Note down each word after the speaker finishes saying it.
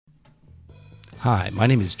Hi, my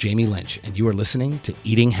name is Jamie Lynch, and you are listening to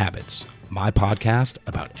Eating Habits, my podcast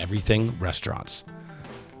about everything restaurants.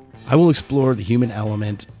 I will explore the human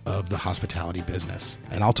element of the hospitality business,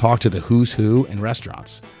 and I'll talk to the who's who in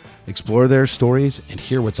restaurants, explore their stories, and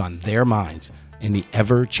hear what's on their minds in the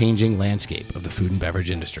ever-changing landscape of the food and beverage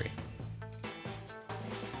industry.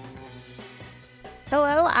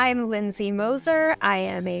 Hello, I'm Lindsay Moser. I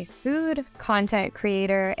am a food content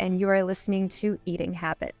creator, and you are listening to Eating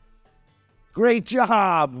Habits. Great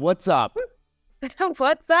job! What's up?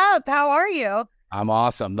 What's up? How are you? I'm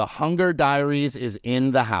awesome. The Hunger Diaries is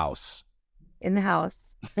in the house. In the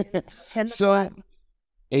house.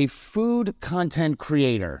 A food content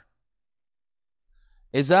creator.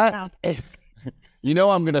 Is that... Wow. You know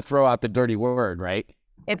I'm going to throw out the dirty word, right?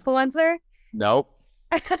 Influencer? Nope.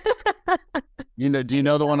 Do you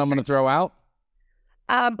know the one I'm going to throw out?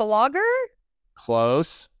 Blogger?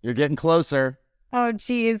 Close. You're getting closer. Oh,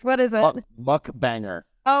 geez. What is it? Mukbanger.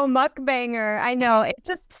 Oh, mukbanger. I know. It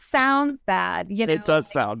just sounds bad. It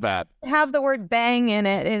does sound bad. Have the word bang in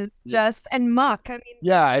it is just, and muck. I mean,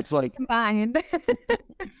 yeah, it's like combined.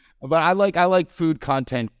 But I like food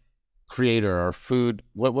content creator or food.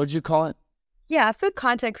 What would you call it? Yeah, food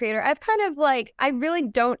content creator. I've kind of I really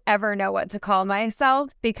don't ever know what to call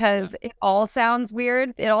myself because it all sounds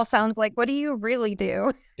weird. It all sounds like, what do you really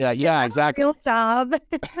do? Yeah, exactly. Real job.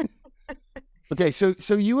 Okay,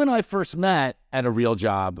 so you and I first met at a real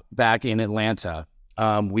job back in Atlanta.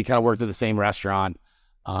 We kind of worked at the same restaurant,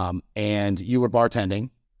 and you were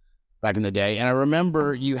bartending back in the day. And I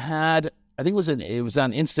remember you had, I think it was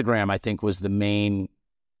on Instagram. I think was the main,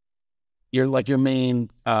 your main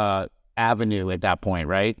avenue at that point,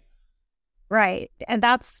 right? Right, and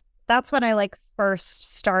that's when I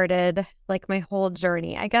first started my whole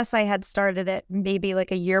journey. I guess I had started it maybe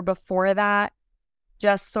a year before that,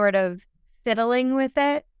 just sort of fiddling with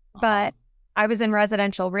it, but I was in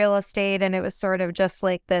residential real estate and it was sort of just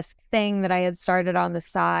this thing that I had started on the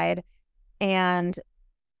side. And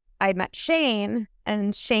I met Shane,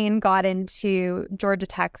 and Shane got into Georgia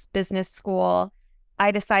Tech's business school. I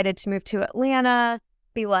decided to move to Atlanta,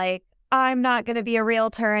 be like, I'm not going to be a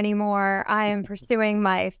realtor anymore. I am pursuing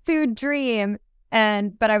my food dream.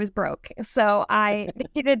 But I was broke. So I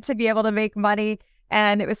needed to be able to make money,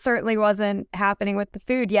 and it certainly wasn't happening with the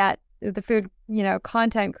food yet. The food,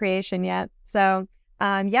 content creation yet. So,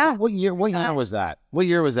 yeah. What year was that? What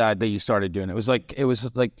year was that you started doing it? Was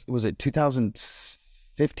it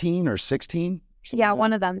 2015 or 16? Yeah,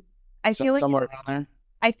 one of them. I feel somewhere around there.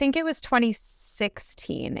 I think it was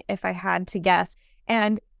 2016, if I had to guess.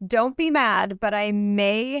 And don't be mad, but I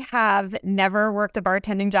may have never worked a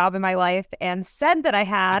bartending job in my life and said that I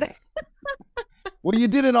had. Well, you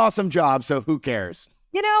did an awesome job, so who cares?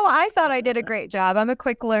 I thought I did a great job. I'm a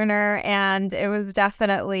quick learner, and it was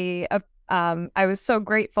definitely I was so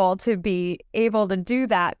grateful to be able to do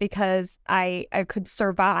that because I could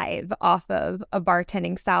survive off of a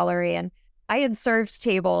bartending salary. And I had served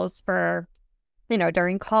tables for,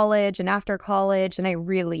 during college and after college, and I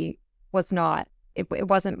really was not, it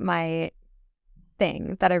wasn't my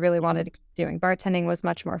thing that I really wanted to keep doing. Bartending was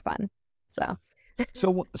much more fun. So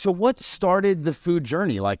what started the food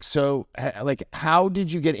journey? How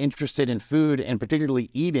did you get interested in food and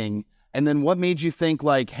particularly eating? And then what made you think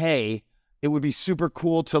hey, it would be super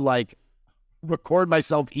cool to record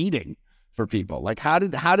myself eating for people? How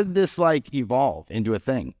did this evolve into a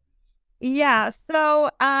thing? Yeah.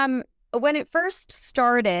 So, when it first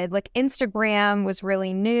started, Instagram was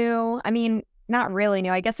really new. I mean, not really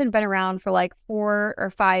new. I guess it had been around for 4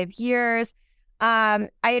 or 5 years. I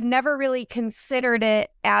had never really considered it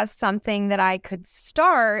as something that I could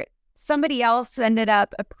start. Somebody else ended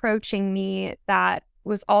up approaching me that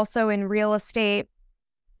was also in real estate.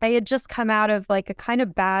 I had just come out of a kind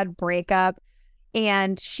of bad breakup,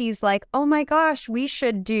 and she's like, oh my gosh, we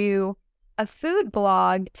should do a food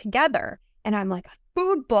blog together. And I'm like, a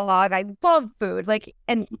food blog? I love food.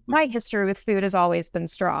 And my history with food has always been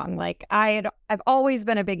strong. I've always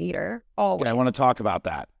been a big eater. Always. Yeah, I want to talk about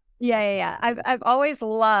that. Yeah. I've always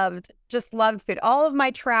loved food. All of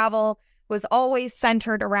my travel was always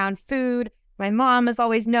centered around food. My mom is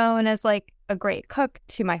always known as a great cook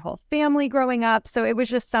to my whole family growing up. So it was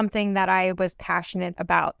just something that I was passionate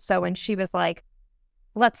about. So when she was like,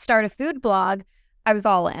 let's start a food blog, I was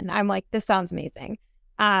all in. I'm like, this sounds amazing.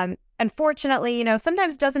 Unfortunately,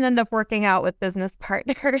 sometimes it doesn't end up working out with business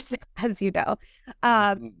partners, as you know.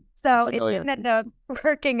 So it didn't end up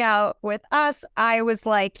working out with us. I was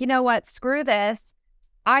like, you know what? Screw this.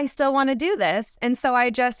 I still want to do this. And so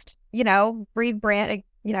I just, rebranded,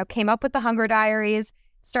 came up with the Hunger Diaries,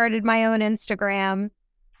 started my own Instagram.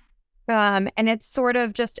 And it's sort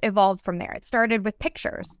of just evolved from there. It started with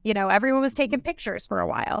pictures. Everyone was taking pictures for a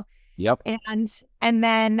while. Yep. And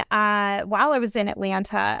then while I was in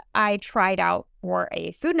Atlanta, I tried out for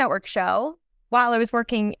a Food Network show while I was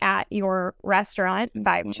working at your restaurant,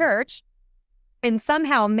 Vibe Church, and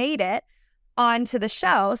somehow made it onto the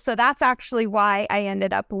show. So that's actually why I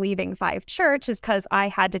ended up leaving Vibe Church, is because I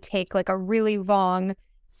had to take like a really long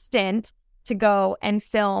stint to go and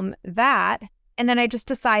film that. And then I just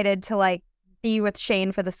decided to like be with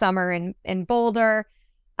Shane for the summer in Boulder,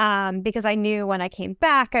 because I knew when I came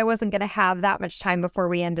back, I wasn't going to have that much time before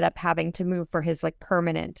we ended up having to move for his like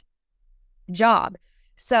permanent job.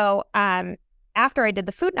 So after I did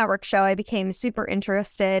the Food Network show, I became super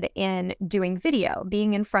interested in doing video,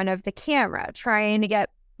 being in front of the camera, trying to get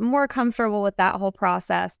more comfortable with that whole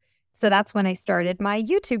process. So that's when I started my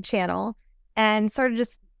YouTube channel and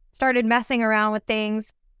started messing around with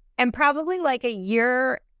things. And probably like a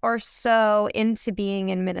year or so into being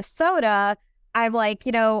in Minnesota, I'm like,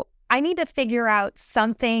 I need to figure out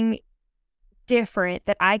something different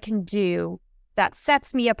that I can do that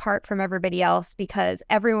sets me apart from everybody else, because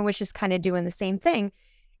everyone was just kind of doing the same thing.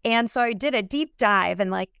 And so I did a deep dive, and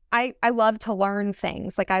like, I love to learn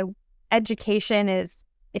things. Like education is,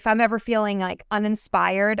 if I'm ever feeling like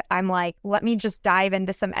uninspired, I'm like, let me just dive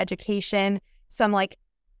into some education, some like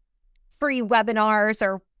free webinars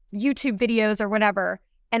or YouTube videos or whatever.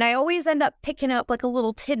 And I always end up picking up like a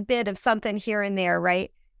little tidbit of something here and there,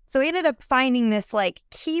 right? So I ended up finding this like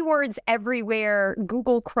keywords everywhere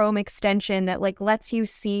Google Chrome extension that like lets you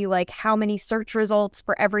see like how many search results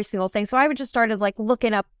for every single thing. So I would just started like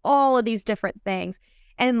looking up all of these different things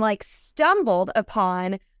and like stumbled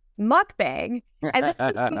upon mukbang. And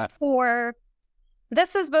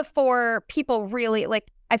this is before people really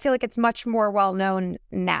like, I feel like it's much more well known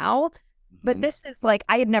now, but this is like,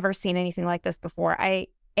 I had never seen anything like this before.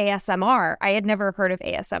 ASMR, I had never heard of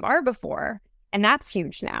ASMR before. And that's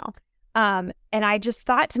huge now. And I just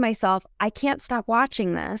thought to myself, I can't stop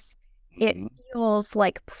watching this. It feels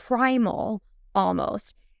like primal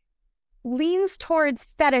almost. Leans towards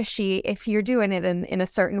fetishy if you're doing it in a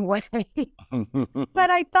certain way. But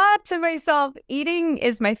I thought to myself, eating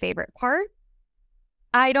is my favorite part.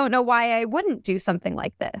 I don't know why I wouldn't do something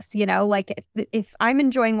like this. Like if I'm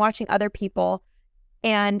enjoying watching other people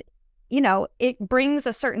and it brings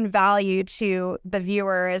a certain value to the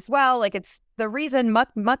viewer as well. Like it's the reason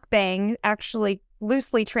mukbang actually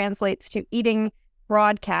loosely translates to eating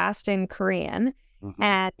broadcast in Korean.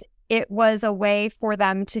 And it was a way for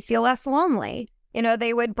them to feel less lonely.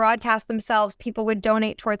 They would broadcast themselves. People would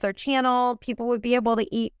donate towards their channel. People would be able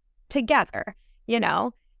to eat together,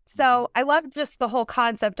 So I loved just the whole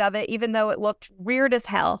concept of it, even though it looked weird as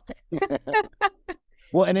hell.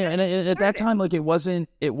 Well, and at that time, like it wasn't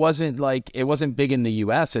big in the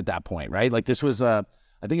U.S. at that point, right? Like this was I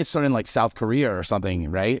think it started in like South Korea or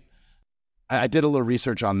something, right? I did a little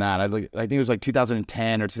research on that. I think it was like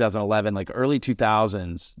 2010 or 2011, like early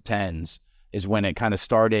 2010s is when it kind of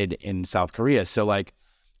started in South Korea. So like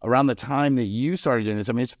around the time that you started doing this,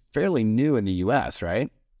 I mean, it's fairly new in the U.S.,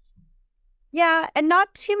 right? Yeah, and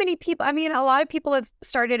not too many people. I mean, a lot of people have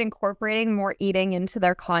started incorporating more eating into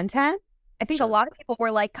their content. I think a lot of people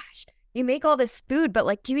were like, gosh, you make all this food, but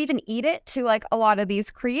like, do you even eat it, to like a lot of these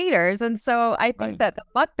creators? And so I think that the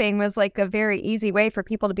mukbang was like a very easy way for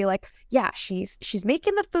people to be like, yeah, she's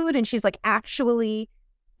making the food and she's like actually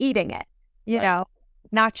eating it,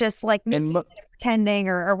 not just like pretending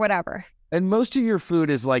or whatever. And most of your food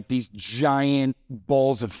is like these giant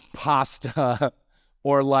bowls of pasta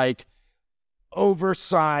or like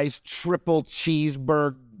oversized triple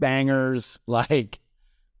cheeseburger bangers. Like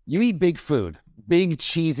you eat big food, big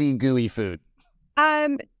cheesy gooey food.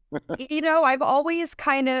 I've always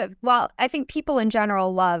I think people in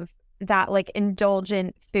general love that like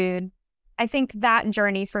indulgent food. I think that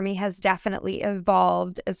journey for me has definitely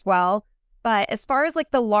evolved as well. But as far as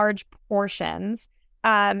like the large portions,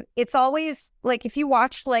 it's always like if you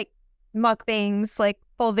watch like mukbangs, like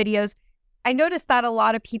full videos, I noticed that a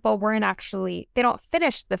lot of people they don't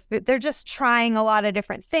finish the food. They're just trying a lot of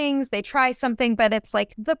different things. They try something, but it's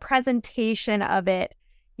like the presentation of it,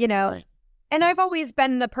 Right. And I've always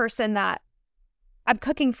been the person that I'm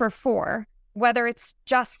cooking for four, whether it's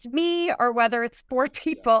just me or whether it's four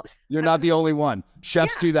people. You're not the only one.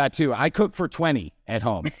 Chefs do that too. I cook for 20 at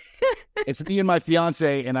home. It's me and my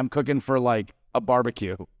fiance, and I'm cooking for like a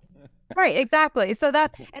barbecue. Right, exactly. So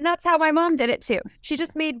that's how my mom did it too. She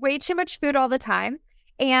just made way too much food all the time.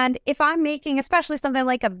 And if I'm making, especially something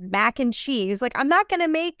like a mac and cheese, like I'm not going to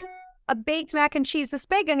make a baked mac and cheese this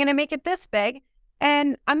big. I'm going to make it this big,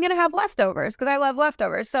 and I'm going to have leftovers because I love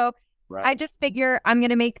leftovers. So I just figure I'm going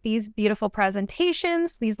to make these beautiful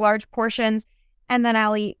presentations, these large portions, and then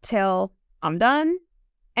I'll eat till I'm done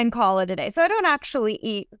and call it a day. So I don't actually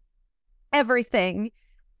eat everything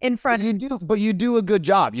in front. But you do a good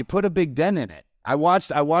job. You put a big dent in it. I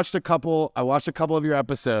watched a couple of your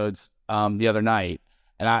episodes the other night,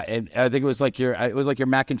 and I think it was like your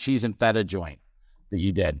mac and cheese and feta joint that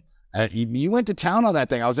you did. You went to town on that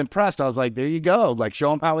thing. I was impressed. I was like, there you go. Like, show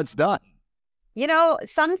them how it's done.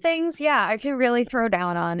 Some things, yeah, I can really throw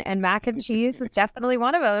down on, and mac and cheese is definitely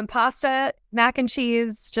one of them. And pasta, mac and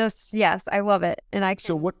cheese, just, yes, I love it. And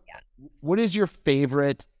So what is your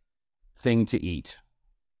favorite thing to eat?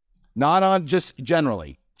 Not on just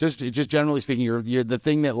generally, just generally speaking, you're the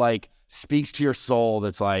thing that like speaks to your soul.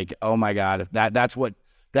 That's like, oh my God, that's what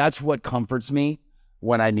comforts me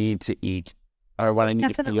when I need to eat or when I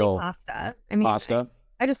need to feel pasta. Pasta.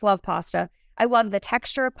 I just love pasta. I love the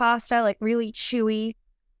texture of pasta, like really chewy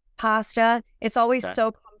pasta. It's always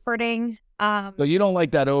so comforting. So you don't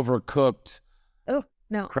like that overcooked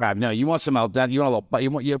no crab. No, you want some al dente. You want a little bite.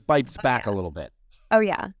 You want your bites back a little bit. Oh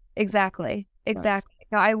yeah, exactly. Nice.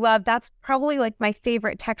 No, I love, that's probably like my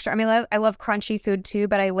favorite texture. I mean, I love crunchy food too,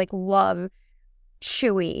 but I like love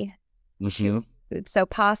chewy food. So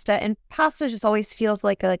pasta just always feels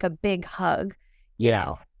like a big hug.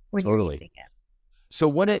 Yeah, totally. So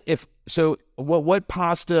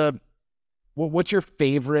what's your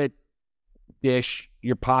favorite dish,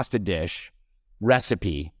 your pasta dish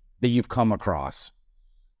recipe that you've come across?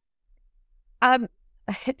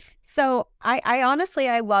 So I honestly,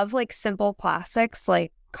 I love like simple classics.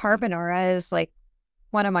 Like carbonara is like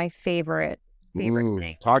one of my favorite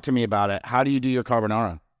things. Talk to me about it. How do you do your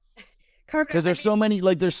carbonara? Because there's so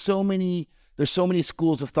many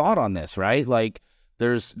schools of thought on this, right? Like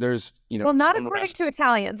there's well, not according to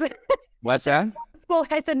Italians. What's that?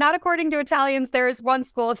 I said not according to Italians. There is one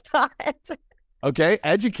school of thought. Okay,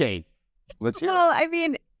 educate. Let's hear. Well, I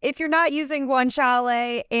mean, if you're not using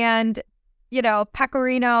guanciale and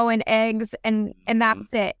pecorino and eggs and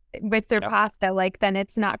that's it with their pasta, like then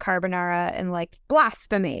it's not carbonara and like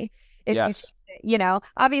blasphemy. Yes.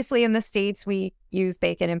 Obviously in the States we use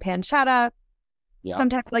bacon and pancetta. Yeah.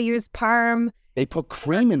 Sometimes I'll use parm. They put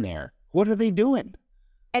cream in there. What are they doing?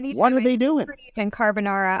 What are they doing? And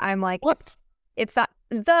carbonara, I'm like, what? It's not,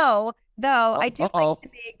 though I do like to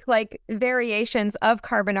make like variations of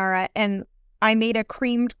carbonara, and I made a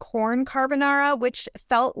creamed corn carbonara, which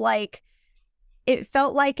felt like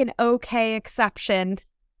an okay exception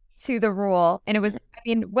to the rule. And it was, I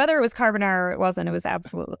mean, whether it was carbonara or it wasn't, it was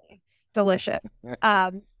absolutely delicious.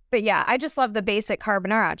 But yeah, I just love the basic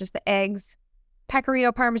carbonara, just the eggs,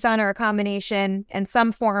 pecorino parmesan or a combination, and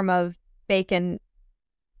some form of bacon,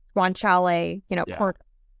 guanciale, pork,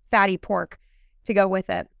 fatty pork to go with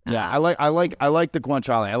it. Yeah, I like the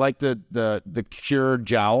guanciale. I like the cured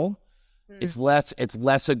jowl. It's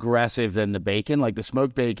less aggressive than the bacon. Like the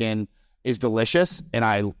smoked bacon is delicious, and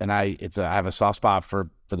I have a soft spot for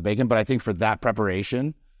the bacon, but I think for that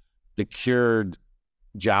preparation, the cured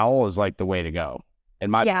jowl is like the way to go.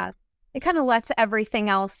 And it kind of lets everything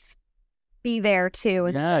else be there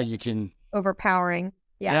too. You can overpowering.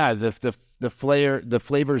 The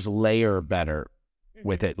flavors layer better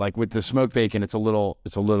with it. Like with the smoked bacon, it's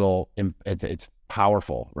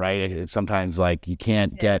powerful, right? It's sometimes like you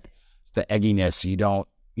can't get the egginess. You don't,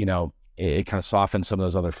 it kind of softens some of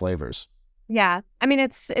those other flavors. Yeah. I mean,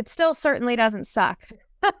 it still certainly doesn't suck.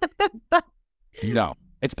 No,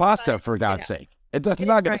 it's pasta, for God's sake. It's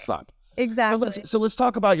not going to suck. Exactly. So let's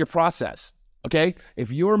talk about your process. Okay.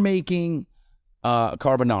 If you're making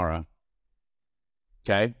carbonara,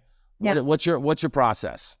 okay, what's your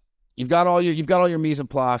process? You've got all your mise en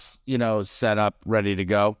place, set up, ready to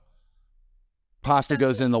go. Pasta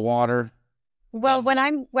goes in the water. Well, when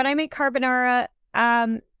I make carbonara,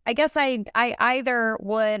 I guess I either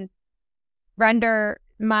would render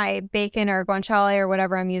my bacon or guanciale or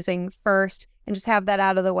whatever I'm using first and just have that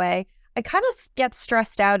out of the way. I kind of get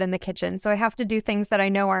stressed out in the kitchen, so I have to do things that I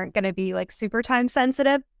know aren't going to be like super time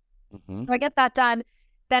sensitive. So I get that done.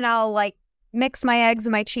 Then I'll like mix my eggs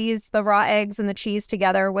and my cheese, the raw eggs and the cheese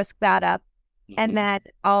together, whisk that up. And then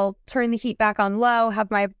I'll turn the heat back on low,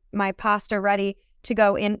 have my pasta ready to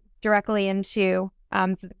go in directly into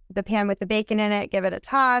the pan with the bacon in it, give it a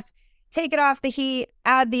toss, take it off the heat,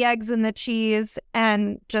 add the eggs and the cheese,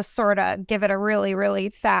 and just sort of give it a really, really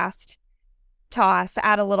fast toss,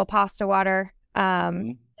 add a little pasta water,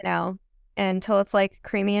 until it's like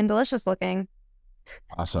creamy and delicious looking.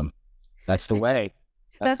 Awesome. That's the way.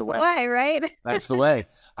 That's the way, right? That's the way.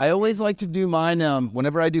 I always like to do mine.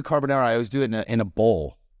 Whenever I do carbonara, I always do it in a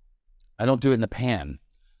bowl. I don't do it in the pan.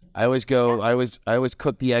 I always go. I always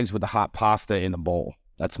cook the eggs with the hot pasta in the bowl.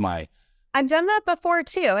 That's my. I've done that before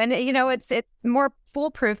too, and it's more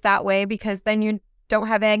foolproof that way because then you don't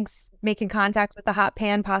have eggs making contact with the hot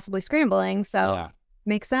pan, possibly scrambling. So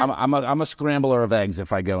makes sense. I'm a scrambler of eggs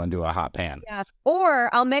if I go into a hot pan. Yeah,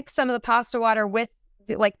 or I'll mix some of the pasta water with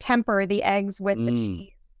temper the eggs with the cheese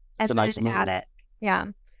and then add it. Yeah,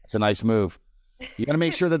 it's a nice move. You got to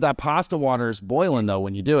make sure that pasta water is boiling though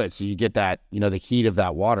when you do it, so you get that the heat of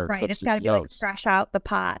that water. Right, it's got to be like fresh out the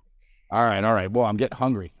pot. All right. Well, I'm getting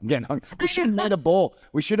hungry. We should have made a bowl.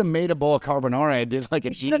 We should have made a bowl of carbonara. I did like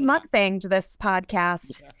a. Should have mukbanged this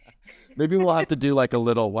podcast. Yeah. Maybe we'll have to do like a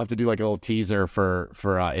little teaser for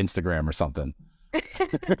Instagram or something.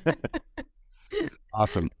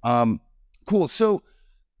 Awesome. Cool. So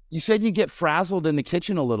you said you get frazzled in the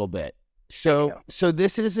kitchen a little bit. So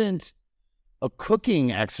this isn't a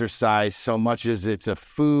cooking exercise so much as it's a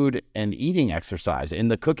food and eating exercise.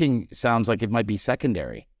 And the cooking sounds like it might be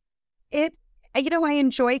secondary. I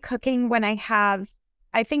enjoy cooking when I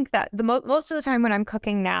think that most of the time when I'm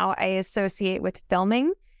cooking now, I associate with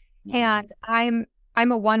filming. Mm-hmm. And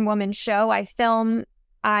I'm a one-woman show. I film.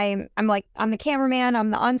 I'm the cameraman.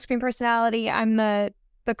 I'm the on-screen personality. I'm the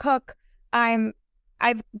cook. I'm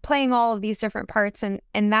playing all of these different parts, and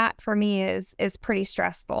that for me is pretty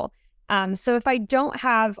stressful. So if I don't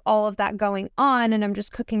have all of that going on and I'm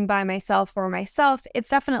just cooking by myself for myself, it's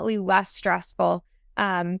definitely less stressful.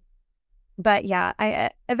 But yeah,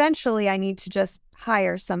 eventually I need to just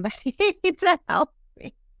hire somebody to help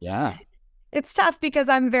me. Yeah. It's tough because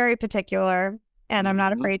I'm very particular and I'm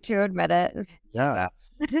not afraid to admit it. Yeah.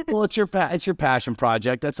 Well, it's your passion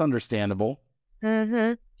project. That's understandable.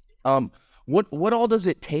 Mm-hmm. What all does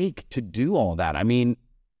it take to do all that? I mean,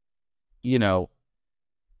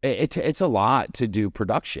 it's a lot to do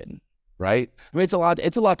production, right? I mean, it's a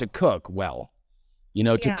lot to cook well,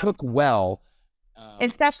 to cook well.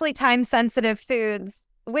 Especially time-sensitive foods,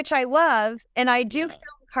 which I love, and I do film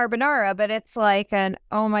carbonara, but it's like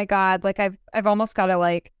oh my God, like I've almost got to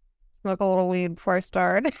like smoke a little weed before I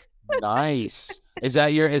start. Nice. Is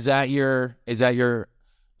that your bit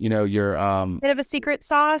of a secret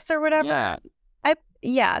sauce or whatever?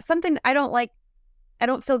 Yeah. Something I don't like. I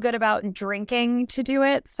don't feel good about drinking to do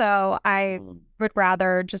it, so I would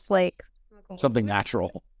rather just like something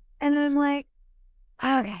natural. And then I'm like,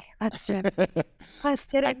 okay, let's get into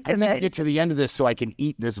and then get to the end of this so I can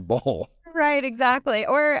eat this bowl. Right, exactly.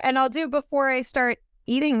 And I'll do before I start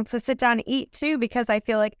eating to sit down and eat too, because I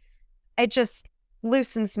feel like it just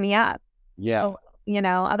loosens me up. Yeah. So,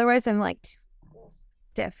 otherwise I'm like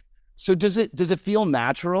stiff. So does it feel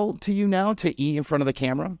natural to you now to eat in front of the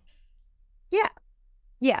camera? Yeah.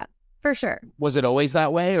 Yeah, for sure. Was it always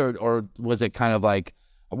that way or was it kind of like,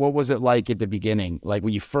 what was it like at the beginning? Like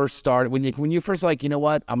when you first started, when you first like, you know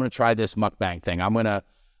what, I'm going to try this mukbang thing. I'm going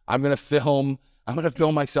to film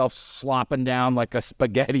myself slopping down like a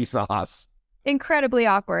spaghetti sauce. Incredibly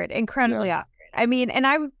awkward. Awkward. I mean,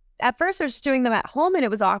 and at first I was just doing them at home and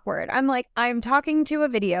it was awkward. I'm like, I'm talking to a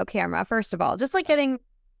video camera, first of all, just like getting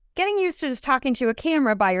used to just talking to a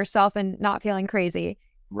camera by yourself and not feeling crazy.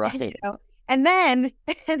 Right. And then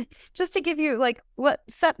just to give you like what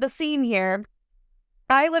set the scene here,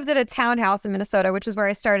 I lived at a townhouse in Minnesota, which is where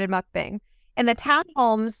I started mukbang. And the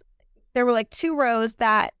townhomes, there were like 2 rows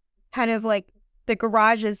that kind of like the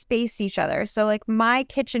garages faced each other. So like my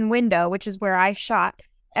kitchen window, which is where I shot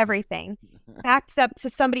everything, backed up to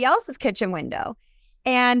somebody else's kitchen window.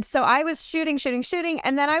 And so I was shooting,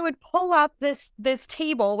 and then I would pull up this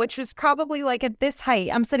table, which was probably like at this height.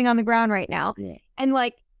 I'm sitting on the ground right now. Yeah. And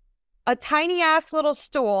like a tiny ass little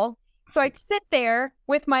stool. So I'd sit there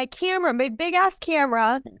with my camera, my big ass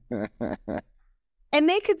camera, and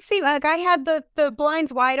they could see, like I had the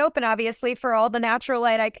blinds wide open, obviously, for all the natural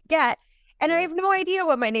light I could get. And I have no idea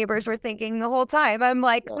what my neighbors were thinking the whole time. I'm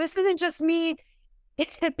like, this isn't just me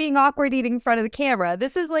being awkward eating in front of the camera.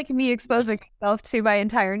 This is like me exposing myself to my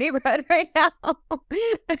entire neighborhood right now.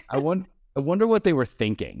 I wonder what they were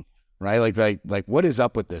thinking. Right? Like what is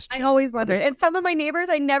up with this? I always wonder. And some of my neighbors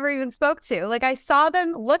I never even spoke to. Like I saw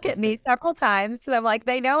them look at me several times. So I'm like,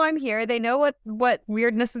 they know I'm here. They know what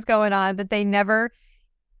weirdness is going on, but they never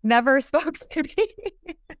spoke to me.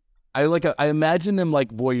 I imagine them like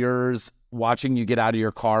voyeurs watching you get out of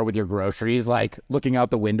your car with your groceries, like looking out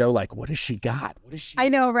the window, like, what has she got? What is she? I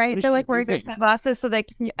know, right? They're like wearing their sunglasses so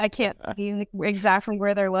I can't see like exactly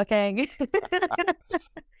where they're looking.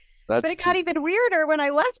 But it got even weirder when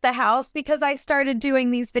I left the house because I started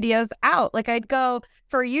doing these videos out. Like I'd go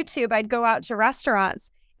for YouTube, I'd go out to restaurants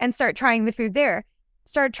and start trying the food there.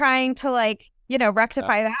 Start trying to like,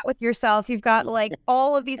 rectify that with yourself. You've got like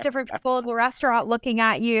all of these different people in the restaurant looking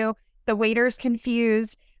at you. The waiter's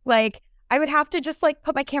confused. Like, I would have to just like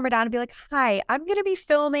put my camera down and be like, hi, I'm going to be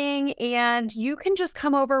filming and you can just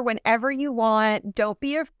come over whenever you want. Don't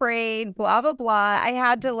be afraid, blah, blah, blah. I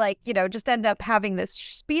had to like, just end up having this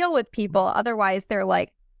spiel with people. Otherwise, they're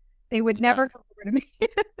like, they would never come over to me.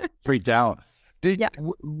 Freaked out.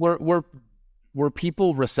 Were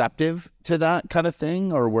people receptive to that kind of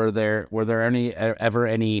thing, or were there ever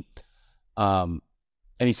any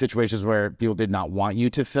situations where people did not want you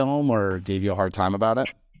to film or gave you a hard time about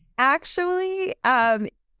it? Actually,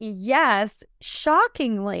 yes.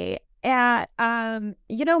 Shockingly, at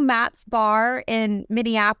Matt's bar in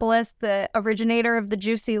Minneapolis, the originator of the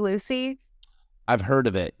Juicy Lucy. I've heard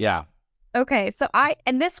of it. Yeah. Okay, so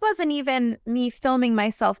and this wasn't even me filming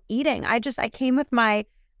myself eating. I came with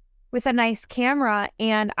a nice camera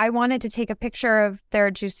and I wanted to take a picture of their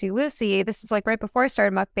Juicy Lucy. This is like right before I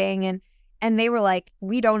started mukbang, and they were like,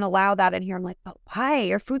 we don't allow that in here. I'm like, but why?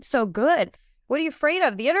 Your food's so good. What are you afraid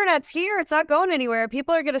of? The internet's here. It's not going anywhere.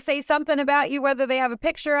 People are going to say something about you, whether they have a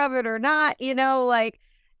picture of it or not,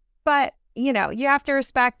 but you have to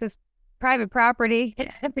respect this private property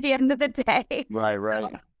at the end of the day. Right.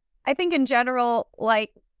 So, I think in general,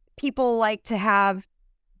 like, people like to have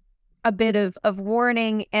a bit of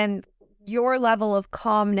warning, and your level of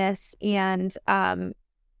calmness and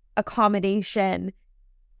accommodation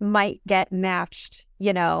might get matched,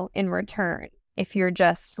 in return. If you're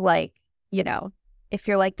just like, if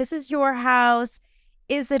you're like, this is your house,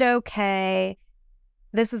 is it okay?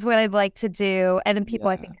 This is what I'd like to do. And then people,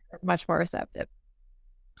 I think, are much more receptive.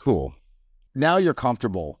 Cool. Now you're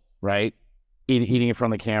comfortable, right? Eating in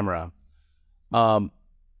front of the camera. How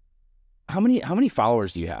many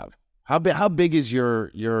followers do you have? How big is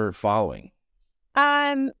your following?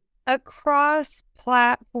 Across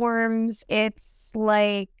platforms, it's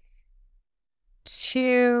like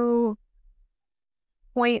 2.1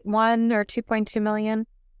 or 2.2 million.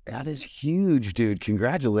 That is huge, dude.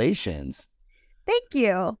 Congratulations. Thank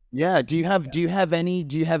you. Yeah. Do you have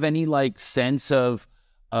any like sense of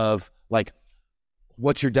like,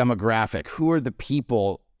 what's your demographic? Who are the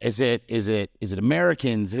people? Is it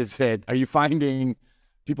Americans? Are you finding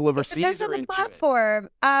people overseas? It depends on the platform.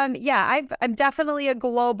 I'm definitely a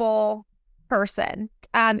global person.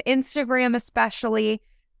 Instagram especially.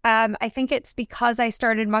 I think it's because I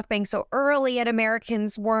started mukbang so early and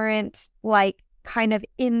Americans weren't like kind of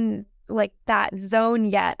in like that zone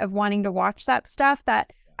yet of wanting to watch that stuff,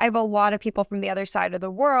 that I have a lot of people from the other side of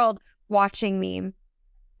the world watching me.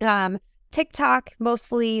 TikTok,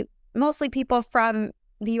 mostly people from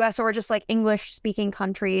the US or just like English speaking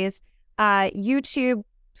countries. YouTube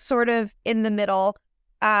sort of in the middle,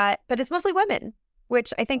 but it's mostly women,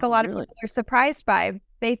 which I think a lot of people are surprised by.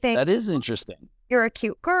 They think that is interesting. You're a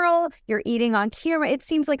cute girl, you're eating on camera. It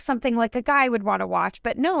seems like something like a guy would want to watch,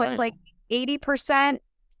 but no, it's like 80%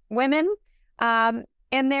 women. And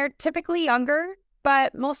they're typically younger,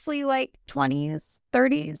 but mostly like 20s,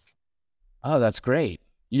 30s. Oh, that's great.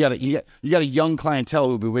 You got a young clientele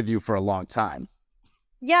who'll be with you for a long time.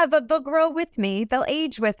 Yeah, they'll grow with me. They'll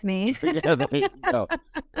age with me. Yeah, there you go.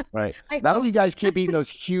 Right. Not only you guys keep eating those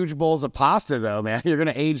huge bowls of pasta, though, man, you're going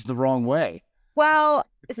to age the wrong way. Well,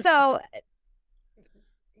 so...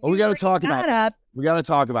 we got to talk about that. We got to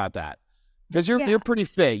talk about that. Because you're pretty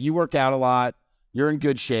fit. You work out a lot. You're in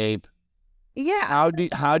good shape. Yeah.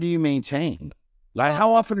 How do you maintain? Like,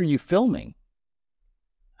 how often are you filming?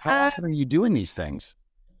 How often are you doing these things?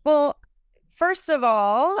 Well, first of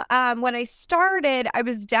all, when I started, I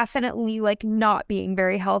was definitely like not being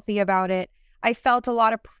very healthy about it. I felt a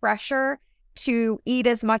lot of pressure to eat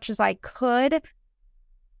as much as I could.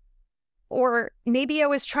 Or maybe I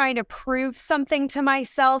was trying to prove something to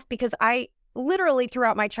myself, because I literally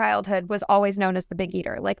throughout my childhood was always known as the big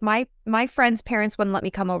eater. Like my friends' parents wouldn't let me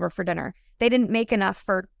come over for dinner. They didn't make enough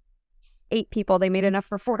for 8 people. They made enough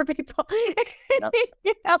for 4 people.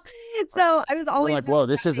 Yep. So I was always like, whoa,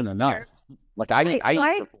 this isn't enough. Like I eat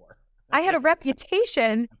for 4. I had a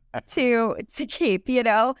reputation to keep,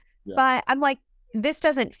 Yeah. But I'm like, this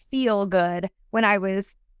doesn't feel good when I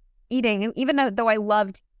was eating. Even though I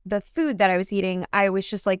loved the food that I was eating, I was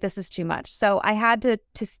just like, this is too much. So I had to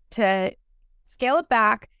scale it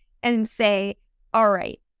back and say, all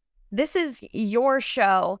right, this is your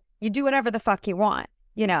show. You do whatever the fuck you want.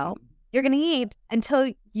 You're going to eat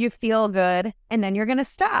until you feel good, and then you're going to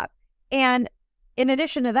stop. And in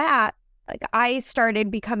addition to that, like, I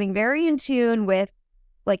started becoming very in tune with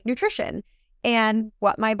like nutrition and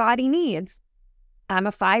what my body needs. I'm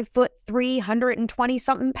a 5'3", 120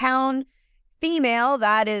 something pound female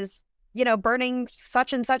that is burning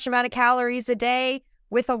such and such amount of calories a day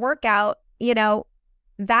with a workout,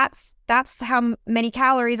 that's how many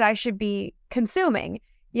calories I should be consuming.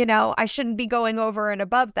 I shouldn't be going over and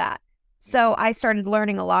above that. So I started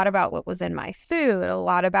learning a lot about what was in my food, a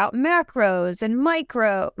lot about macros and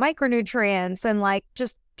micronutrients, and like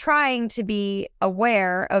just trying to be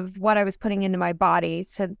aware of what I was putting into my body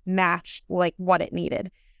to match like what it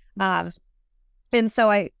needed. And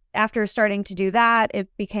so after starting to do that, it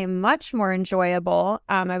became much more enjoyable.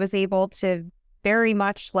 I was able to very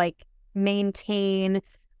much like maintain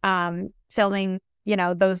filming,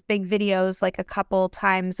 those big videos like a couple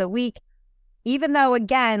times a week, even though,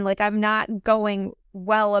 again, like I'm not going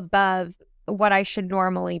well above what I should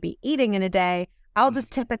normally be eating in a day. I'll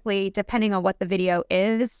just typically, depending on what the video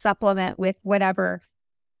is, supplement with whatever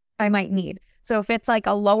I might need. So if it's like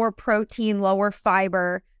a lower protein, lower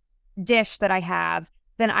fiber dish that I have,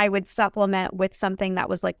 then I would supplement with something that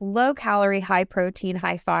was like low calorie, high protein,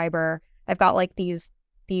 high fiber. I've got like these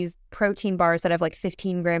protein bars that have like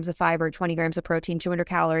 15 grams of fiber, 20 grams of protein, 200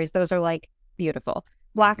 calories. Those are like beautiful.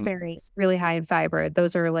 Blackberries, really high in fiber.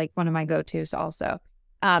 Those are like one of my go-tos also.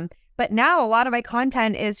 But now a lot of my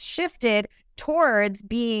content is shifted towards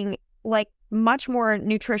being like much more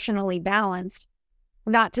nutritionally balanced.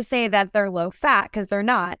 Not to say that they're low fat, because they're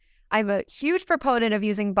not. I'm a huge proponent of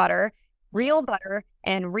using butter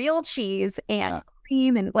and real cheese and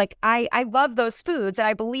cream. And like, I love those foods, and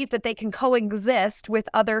I believe that they can coexist with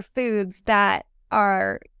other foods that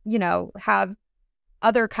are, have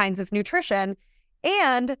other kinds of nutrition.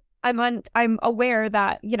 And I'm aware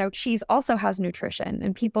that, cheese also has nutrition,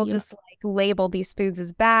 and people just like label these foods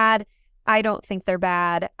as bad. I don't think they're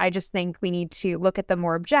bad. I just think we need to look at them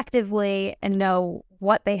more objectively and know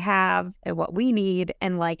what they have and what we need,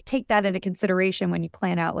 and like take that into consideration when you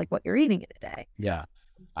plan out like what you're eating in a day. Yeah.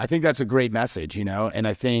 I think that's a great message, and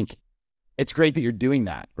I think it's great that you're doing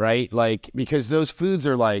that, right? Like, because those foods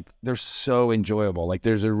are like, they're so enjoyable. Like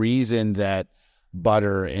there's a reason that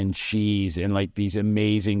butter and cheese and like these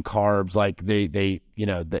amazing carbs, like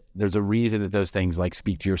there's a reason that those things like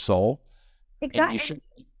speak to your soul. Exactly.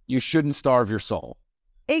 You shouldn't starve your soul.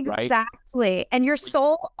 Exactly. Right? And your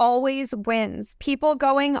soul always wins. People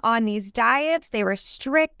going on these diets, they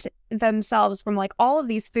restrict themselves from like all of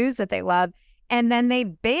these foods that they love, and then they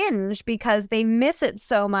binge because they miss it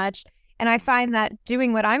so much. And I find that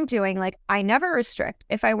doing what I'm doing, like I never restrict.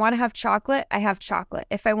 If I want to have chocolate, I have chocolate.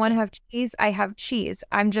 If I want to have cheese, I have cheese.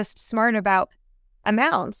 I'm just smart about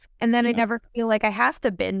amounts. And then I never feel like I have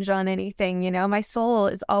to binge on anything. My soul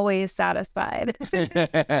is always satisfied.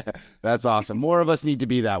 That's awesome. More of us need to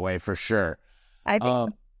be that way for sure. I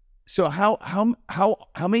think so.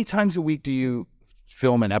 How many times a week do you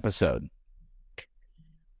film an episode?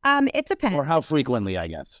 It depends. Or how frequently, I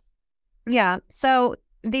guess. Yeah. So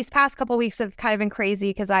these past couple weeks have kind of been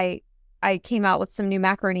crazy because I came out with some new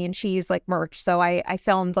macaroni and cheese like merch. So I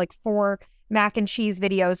filmed like 4 mac and cheese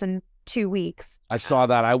videos in 2 weeks. I saw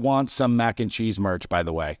that. I want some mac and cheese merch, by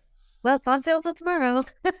the way. Well, it's on sale till tomorrow.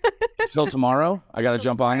 Till tomorrow? I got to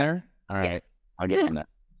jump on there? All right. Yeah. I'll get on that.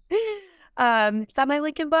 It's on my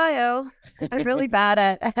link in bio. I'm really bad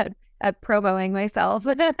at promoting myself.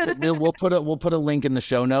 We'll put a link in the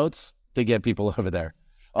show notes to get people over there.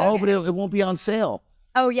 Oh, okay. But it won't be on sale.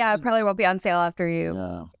 Oh, yeah. It probably won't be on sale after you.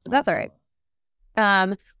 No. That's all right.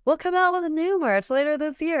 We'll come out with a new merch later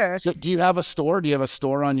this year. So do you have a store? Do you have a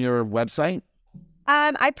store on your website?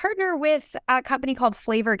 I partner with a company called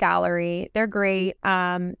Flavor Gallery. They're great.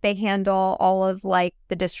 They handle all of like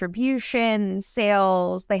the distribution,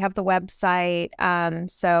 sales. They have the website.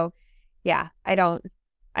 So yeah, I don't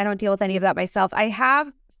deal with any of that myself. I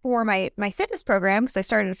have for my fitness program, because I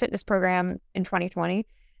started a fitness program in 2020.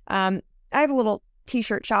 I have a little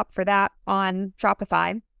t-shirt shop for that on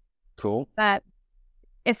Shopify. Cool. But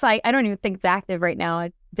it's like, I don't even think it's active right now.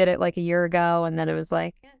 I did it like a year ago, and then it was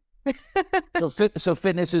like, So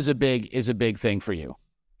fitness is a big thing for you.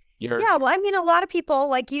 Yeah, well, I mean, a lot of people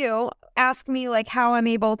like you ask me like how I'm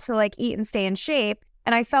able to like eat and stay in shape,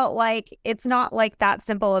 and I felt like it's not like that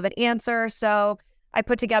simple of an answer. So I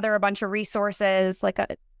put together a bunch of resources, like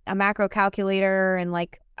a macro calculator, and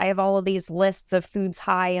like I have all of these lists of foods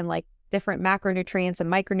high in like different macronutrients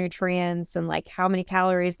and micronutrients, and like how many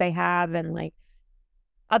calories they have, and like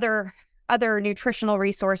other nutritional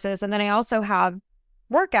resources. And then I also have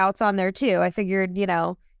workouts on there too. I figured,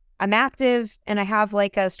 I'm active and I have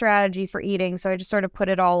like a strategy for eating. So I just sort of put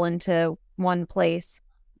it all into one place,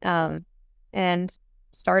 and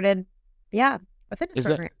started, a fitness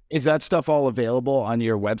program. Is that stuff all available on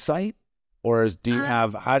your website, or do you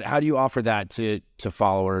have, how do you offer that to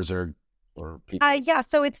followers or for people? Yeah,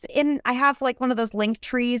 so I have like one of those link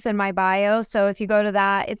trees in my bio. So if you go to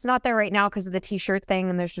that, it's not there right now because of the t-shirt thing,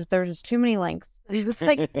 and there's just too many links. It's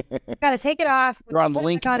like, gotta take it off. You're on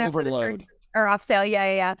link overload. Or off sale.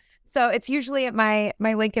 Yeah. So it's usually at my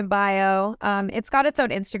link in bio. It's got its own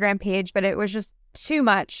Instagram page, but it was just too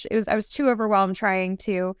much. I was too overwhelmed trying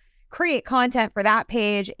to create content for that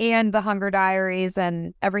page and the Hunger Diaries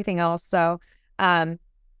and everything else. So,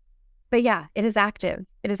 but yeah, it is active.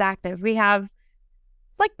 It is active. It's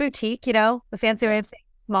like boutique, the fancy way of saying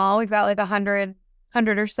small. We've got like 100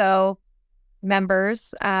 or so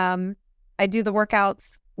members. I do the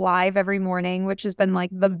workouts live every morning, which has been like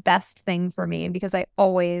the best thing for me because I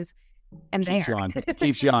always am there.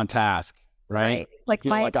 Keeps you on task, right? Like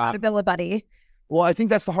my accountability buddy. Well, I think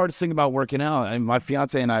that's the hardest thing about working out. And my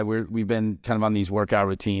fiance and I, we've been kind of on these workout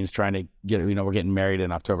routines trying to get, we're getting married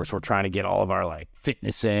in October. So we're trying to get all of our like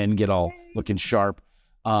fitness in, get all looking sharp.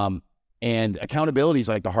 And accountability is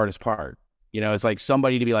like the hardest part. It's like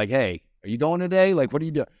somebody to be like, hey, are you going today? Like, what are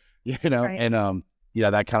you doing? Right. And,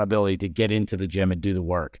 that accountability to get into the gym and do the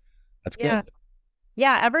work. That's good.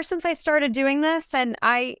 Yeah. Ever since I started doing this, and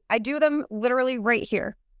I do them literally right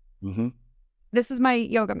here. Mm-hmm. This is my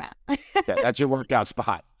yoga mat. Yeah, that's your workout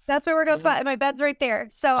spot. That's my workout spot, and my bed's right there.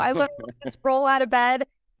 So I literally just roll out of bed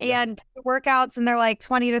and workouts, and they're like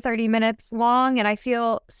 20 to 30 minutes long, and I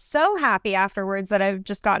feel so happy afterwards that I've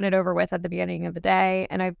just gotten it over with at the beginning of the day.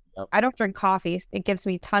 And I don't drink coffee. It gives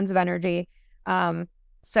me tons of energy.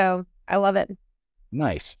 So I love it.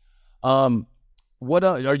 Nice. What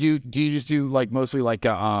do you just do like mostly like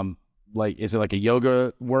is it like a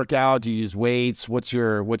yoga workout? Do you use weights? What's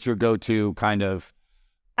your go-to kind of?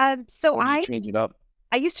 So I change it up.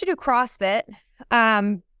 I used to do CrossFit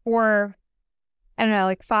for I don't know,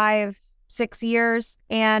 like 5-6 years,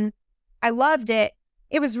 and I loved it.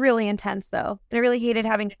 It was really intense though. And I really hated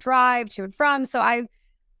having to drive to and from. So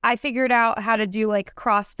I figured out how to do like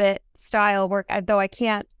CrossFit style work, though I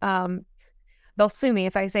can't. They'll sue me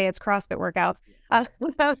if I say it's CrossFit workouts.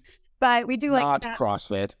 But we do like not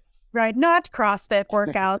CrossFit. Right, not CrossFit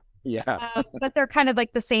workouts. Yeah. But they're kind of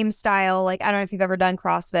like the same style. Like, I don't know if you've ever done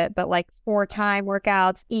CrossFit, but like 4-time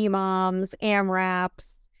workouts, EMOMs,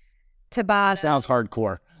 AMRAPs, Tabata. Sounds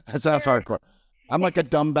hardcore. That sounds hardcore. I'm like a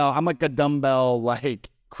dumbbell like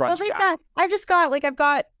crunch guy. I've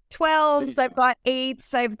got 12s, I've got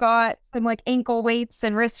 8s, I've got some like ankle weights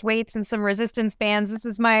and wrist weights and some resistance bands. This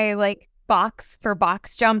is my like box for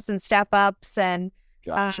box jumps and step ups, and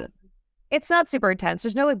gotcha. It's not super intense.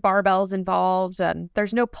 There's no like barbells involved, and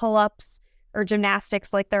there's no pull-ups or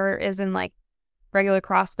gymnastics like there is in like regular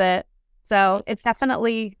CrossFit. So it's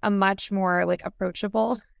definitely a much more like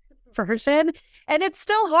approachable version, and it's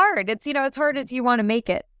still hard. It's it's hard as you want to make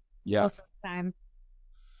it. Yeah. Most of the time.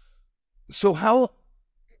 So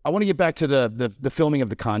I want to get back to the filming of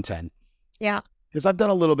the content. Yeah. Because I've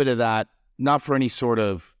done a little bit of that, not for any sort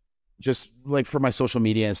of, just like for my social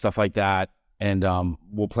media and stuff like that. And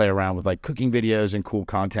we'll play around with like cooking videos and cool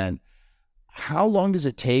content. How long does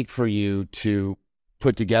it take for you to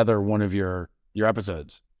put together one of your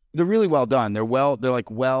episodes? They're really well done. They're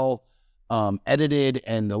well edited,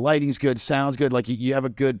 and the lighting's good, sounds good. Like you have a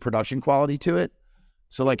good production quality to it.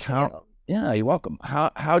 So like yeah, you're welcome.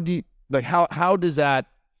 How do you like how does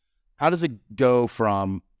it go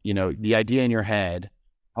from the idea in your head?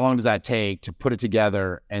 How long does that take to put it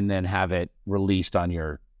together and then have it released on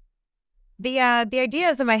your? The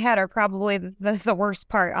ideas in my head are probably the worst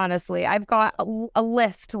part, honestly. I've got a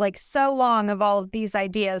list like so long of all of these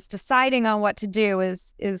ideas. Deciding on what to do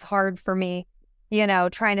is hard for me.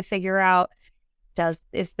 Trying to figure out, is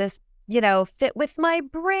this fit with my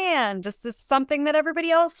brand? Is this something that everybody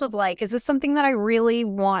else would like? Is this something that I really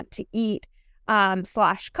want to eat /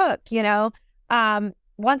 cook?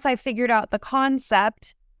 Once I figured out the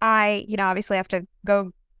concept, I obviously have to go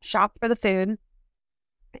shop for the food,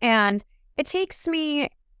 and it takes me,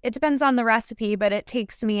 it depends on the recipe, but it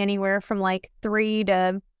takes me anywhere from like 3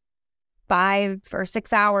 to 5 or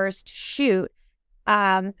 6 hours to shoot.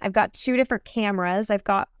 I've got 2 different cameras. I've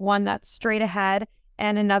got one that's straight ahead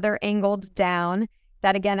and another angled down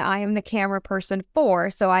that, again, I am the camera person for.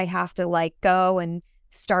 So I have to like go and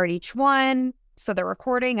start each one. So they're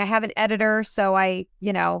recording. I have an editor. So I,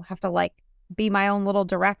 have to like be my own little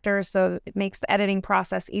director. So it makes the editing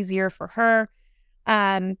process easier for her.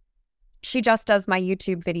 She just does my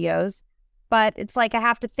YouTube videos, but it's like I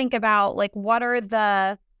have to think about like what are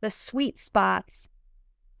the sweet spots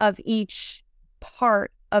of each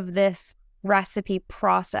part of this recipe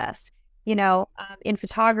process. In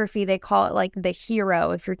photography, they call it like the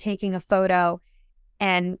hero. If you're taking a photo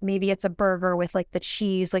and maybe it's a burger with like the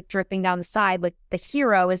cheese like dripping down the side, like the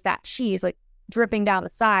hero is that cheese like dripping down the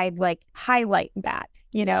side, like highlight that,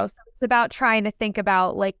 so it's about trying to think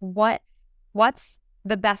about like what's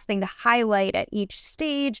the best thing to highlight at each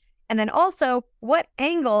stage, and then also what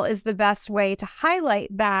angle is the best way to highlight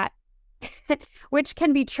that, which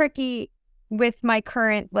can be tricky with my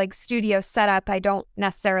current like studio setup. I don't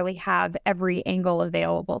necessarily have every angle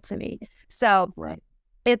available to me. So Right.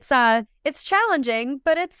 it's challenging,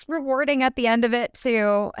 but it's rewarding at the end of it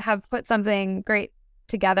to have put something great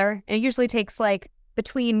together. And it usually takes like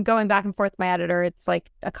between going back and forth with my editor, it's like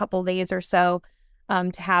a couple days or so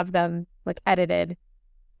to have them like edited.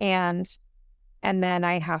 And then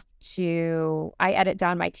I edit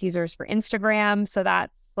down my teasers for Instagram. So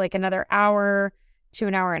that's like another hour to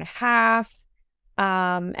an hour and a half.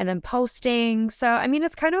 And then posting. So, I mean,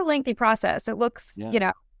 it's kind of a lengthy process. It looks,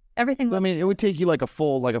 everything. So, I mean, it would take you like a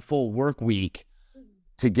full work week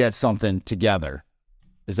to get something together.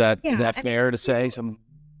 Is that fair to say? Some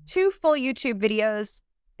 2 full YouTube videos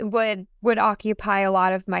would occupy a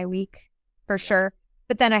lot of my week for sure.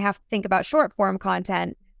 But then I have to think about short form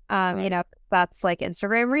content. That's like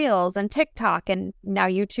Instagram Reels and TikTok and now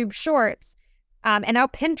YouTube Shorts, and now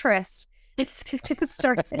Pinterest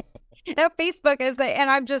started. Now Facebook is and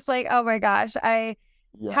I'm just like, oh my gosh,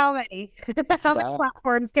 how many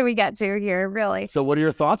platforms can we get to here, really? So what are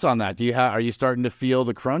your thoughts on that? Are you starting to feel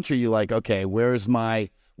the crunch? Are you like, okay, where is my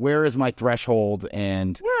threshold?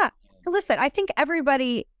 And listen, I think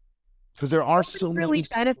everybody, because there are so many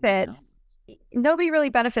benefits. Nobody really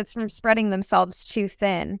benefits from spreading themselves too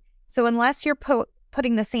thin. So unless you're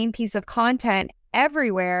putting the same piece of content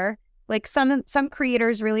everywhere, like some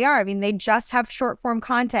creators really are. I mean, they just have short form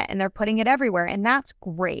content and they're putting it everywhere. And that's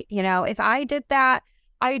great. If I did that,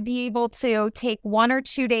 I'd be able to take 1 or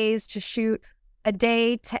 2 days to shoot, a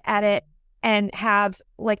day to edit, and have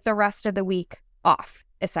like the rest of the week off,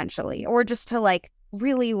 essentially. Or just to like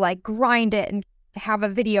really like grind it and have a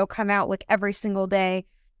video come out like every single day.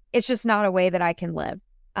 It's just not a way that I can live.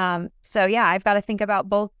 So yeah, I've got to think about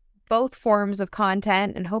both forms of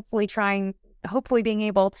content and hopefully being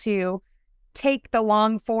able to take the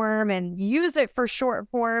long form and use it for short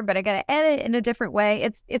form, but I got to edit in a different way.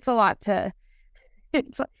 It's a lot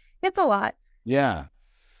it's a lot. Yeah.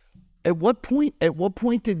 At what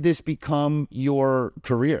point did this become your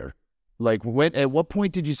career? Like at what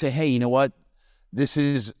point did you say, hey, you know what?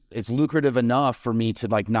 It's lucrative enough for me to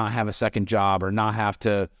like not have a second job or not have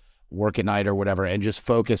to work at night or whatever and just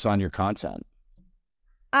focus on your content?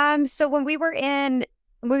 So when we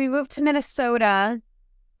moved to Minnesota,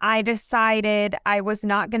 I decided I was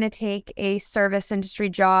not going to take a service industry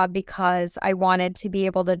job because I wanted to be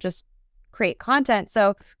able to just create content.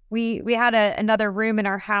 So we had another room in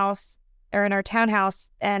our house or in our townhouse,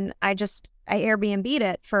 and I Airbnb'd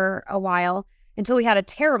it for a while until we had a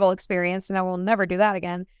terrible experience, and I will never do that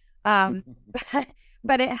again.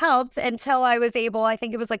 But it helped until I was able, I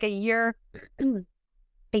think it was like a year,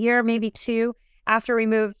 maybe 2 after we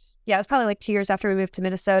moved. Yeah, it was probably like 2 years after we moved to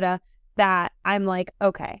Minnesota that I'm like,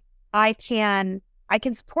 okay, I can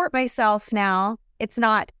support myself now. It's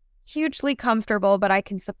not hugely comfortable, but I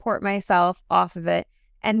can support myself off of it.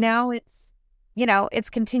 And now it's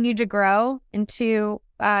continued to grow into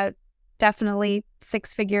definitely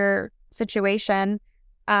 6-figure situation.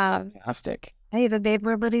 Fantastic. I even made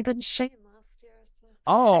more money than Shane last year. So.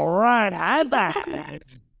 All right, had that.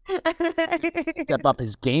 Step up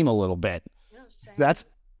his game a little bit. That's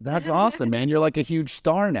awesome, man. You're like a huge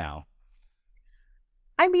star now.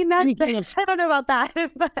 I mean, I don't know about that.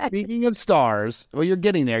 But... Speaking of stars, well, you're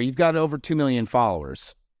getting there. You've got over 2 million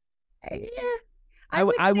followers. Yeah, I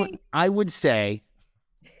would say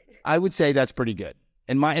that's pretty good.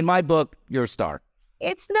 In my book, you're a star.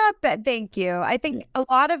 It's not bad. Thank you. I think a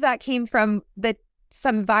lot of that came from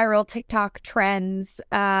some viral TikTok trends.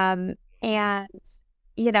 And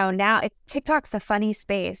now TikTok's a funny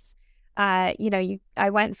space. I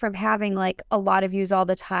went from having like a lot of views all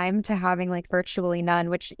the time to having like virtually none,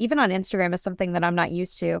 which even on Instagram is something that I'm not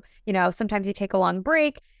used to. Sometimes you take a long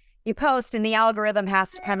break, you post, and the algorithm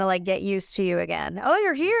has to kind of like get used to you again. Oh,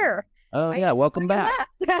 you're here. Oh yeah, welcome back.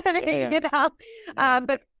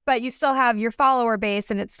 But you still have your follower base,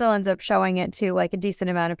 and it still ends up showing it to like a decent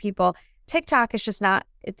amount of people. TikTok is just not.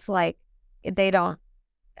 It's like they don't.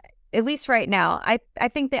 At least right now, I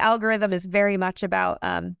think the algorithm is very much about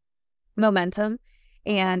momentum,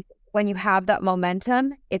 and when you have that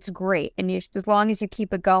momentum, it's great. And as long as you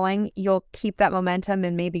keep it going, you'll keep that momentum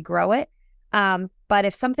and maybe grow it. But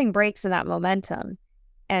if something breaks in that momentum,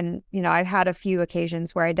 and I've had a few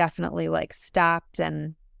occasions where I definitely like stopped,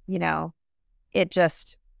 and it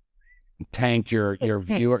just tanked your Yeah.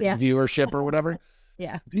 viewership or whatever.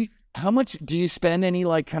 Yeah. How much do you spend any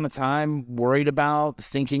like kind of time worried about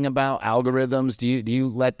thinking about algorithms? Do you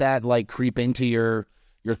let that like creep into your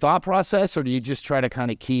thought process, or do you just try to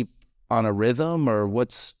kind of keep on a rhythm, or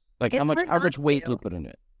what's like It's hard how not much weight do to. you put in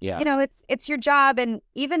it? Yeah. It's your job. And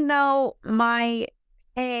even though my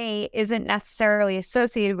pay isn't necessarily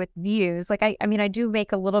associated with views, like I mean, I do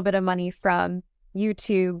make a little bit of money from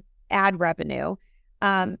YouTube ad revenue.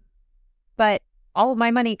 But all of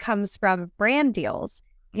my money comes from brand deals,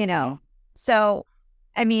 you know? So,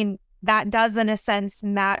 I mean, that does in a sense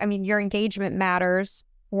matter. I mean, your engagement matters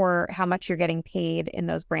for how much you're getting paid in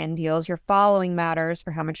those brand deals. Your following matters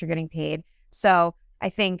for how much you're getting paid. So I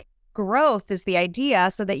think growth is the idea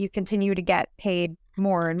so that you continue to get paid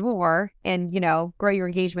more and more and, grow your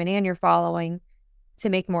engagement and your following to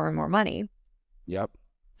make more and more money. Yep.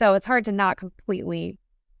 So it's hard to not completely.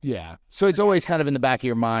 Yeah. So it's always kind of in the back of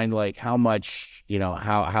your mind, like how much,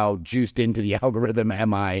 how juiced into the algorithm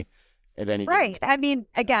am I at any Right. I mean,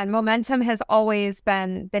 again, momentum has always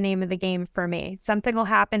been the name of the game for me. Something will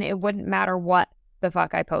happen. It wouldn't matter what the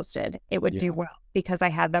fuck I posted. It would do well because I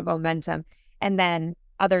had that momentum. And then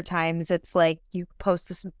other times it's like you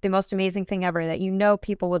post the most amazing thing ever that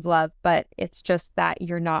people would love, but it's just that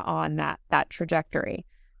you're not on that trajectory,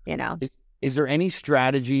 Is there any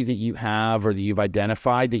strategy that you have or that you've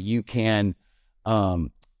identified that you can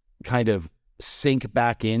kind of sink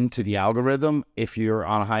back into the algorithm if you're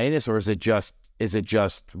on a hiatus, or is it just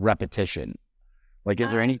repetition? Like,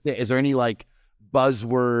 is there any like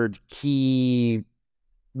buzzword key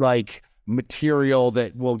like material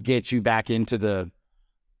that will get you back into the?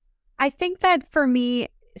 I think that for me,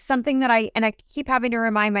 something that I keep having to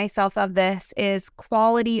remind myself of this is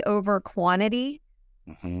quality over quantity.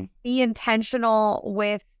 Mm-hmm. Be intentional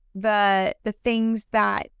with the things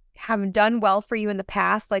that have done well for you in the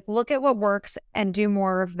past. Like, look at what works and do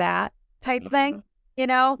more of that type thing,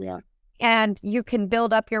 Yeah. And you can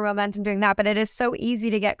build up your momentum doing that. But it is so easy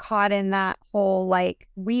to get caught in that whole like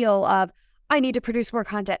wheel of, I need to produce more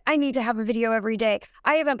content. I need to have a video every day.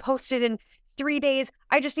 I haven't posted in 3 days.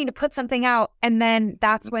 I just need to put something out. And then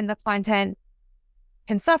that's when the content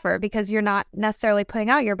can suffer because you're not necessarily putting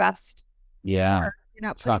out your best. Yeah.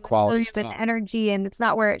 It's not quality stuff. Energy, and it's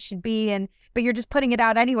not where it should be. But you're just putting it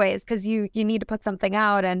out anyways because you need to put something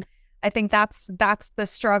out. And I think that's the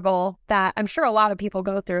struggle that I'm sure a lot of people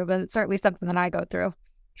go through, but it's certainly something that I go through.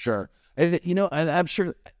 Sure. And and I'm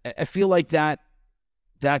sure, I feel like that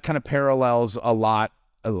kind of parallels a lot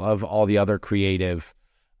of all the other creative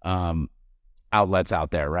outlets out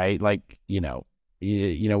there, right? Like,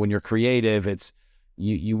 when you're creative, it's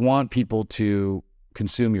you want people to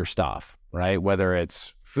consume your stuff, right? Whether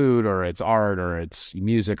it's food or it's art or it's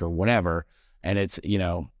music or whatever. And it's,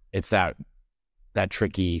 it's that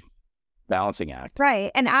tricky balancing act. Right.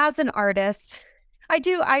 And as an artist,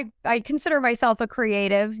 I consider myself a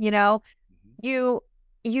creative, you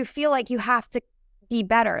feel like you have to be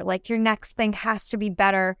better. Like your next thing has to be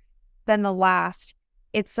better than the last.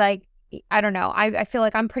 It's like, I don't know. I feel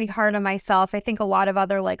like I'm pretty hard on myself. I think a lot of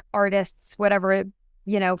other like artists, whatever,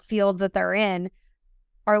 field that they're in,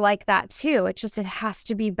 are like that too. It has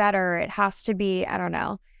to be better. It has to be, I don't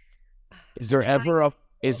know. Is there ever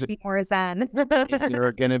be more zen? Is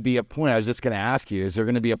there going to be a point? I was just going to ask you, is there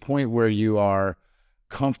going to be a point where you are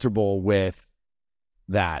comfortable with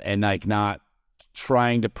that and like not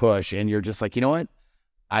trying to push and you're just like, you know what?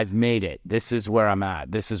 I've made it. This is where I'm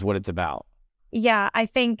at. This is what it's about. Yeah, I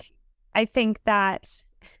think that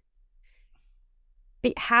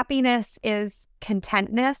happiness is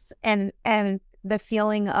contentness and the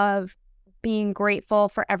feeling of being grateful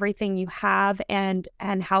for everything you have and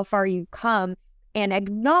how far you've come, and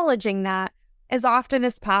acknowledging that as often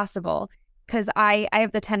as possible. Because I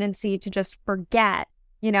have the tendency to just forget,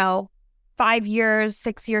 5 years,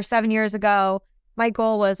 6 years, 7 years ago, my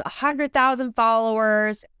goal was 100,000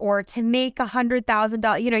 followers or to make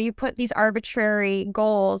 $100,000. You put these arbitrary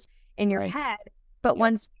goals in your head, but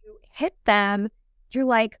once you hit them, you're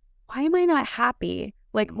like, why am I not happy?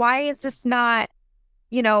 Like, why is this not,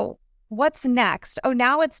 what's next? Oh,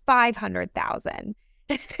 now it's 500,000,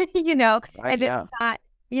 and it's not,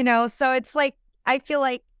 so it's like, I feel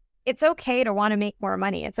like it's okay to want to make more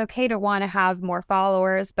money. It's okay to want to have more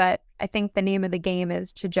followers, but I think the name of the game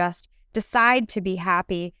is to just decide to be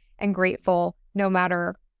happy and grateful no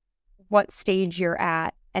matter what stage you're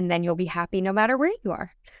at, and then you'll be happy no matter where you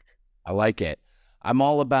are. I like it. I'm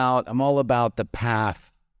all about the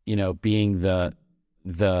path, being the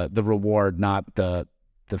reward, not the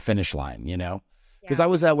finish line, because I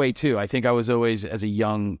was that way too. I think I was always, as a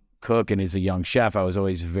young cook and as a young chef, I was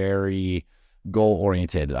always very goal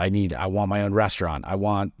oriented. I want my own restaurant. I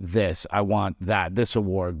want this. I want that, this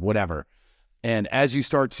award, whatever. And as you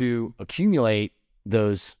start to accumulate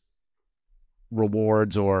those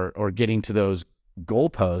rewards or getting to those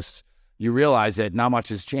goalposts, you realize that not much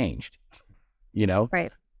has changed,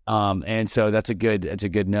 Right. And so that's a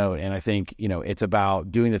good note. And I think, it's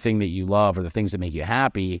about doing the thing that you love or the things that make you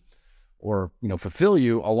happy or, fulfill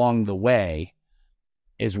you along the way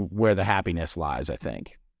is where the happiness lies, I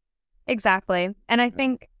think. Exactly. And I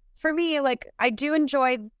think for me, like, I do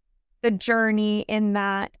enjoy the journey in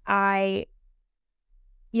that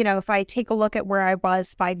if I take a look at where I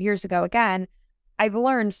was 5 years ago again, I've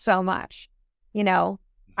learned so much.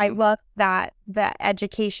 I love that the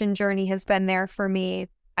education journey has been there for me.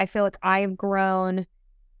 I feel like I've grown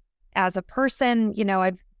as a person.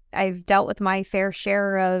 I've dealt with my fair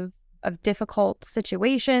share of difficult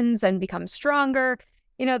situations and become stronger.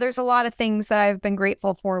 There's a lot of things that I've been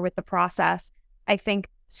grateful for with the process. I think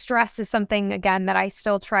stress is something, again, that I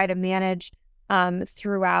still try to manage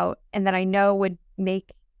throughout, and that I know would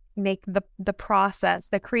make the process,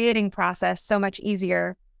 the creating process, so much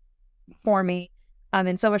easier for me,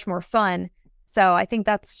 and so much more fun. So I think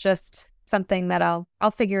that's just something that I'll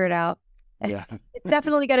figure it out. Yeah. It's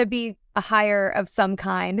definitely going to be a hire of some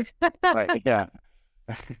kind. Right. Yeah.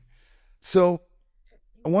 So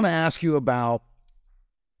I want to ask you about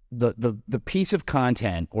the piece of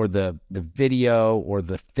content or the video or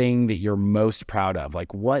the thing that you're most proud of.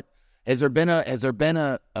 Like, what has there been a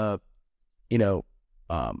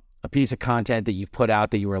piece of content that you've put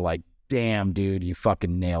out that you were like, damn, dude, you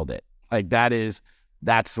fucking nailed it. Like,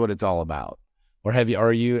 that's what it's all about. Or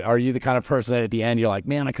are you the kind of person that at the end you're like,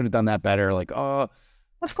 man, I could have done that better? Like, oh,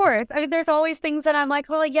 of course. I mean, there's always things that I'm like,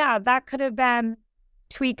 well, yeah, that could have been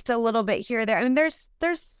tweaked a little bit here or there. I mean, there's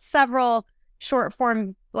several short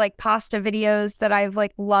form like pasta videos that I've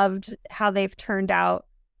like loved how they've turned out.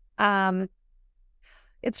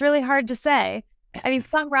 It's really hard to say. I mean,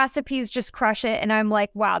 some recipes just crush it, and I'm like,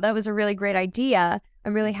 wow, that was a really great idea.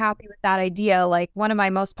 I'm really happy with that idea. Like, one of my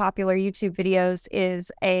most popular YouTube videos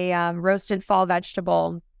is a roasted fall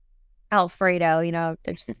vegetable Alfredo.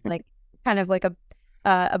 It's just like kind of like a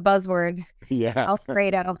buzzword. Yeah.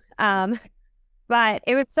 Alfredo. But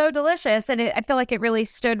it was so delicious, and I feel like it really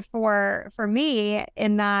stood for me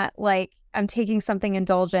in that, like, I'm taking something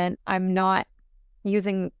indulgent. I'm not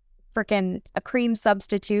using freaking a cream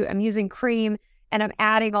substitute. I'm using cream, and I'm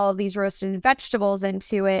adding all of these roasted vegetables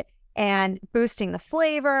into it and boosting the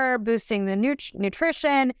flavor, boosting the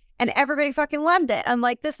nutrition, and everybody fucking loved it. I'm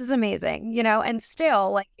like, this is amazing, and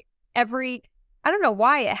still, like, I don't know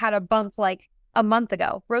why it had a bump like a month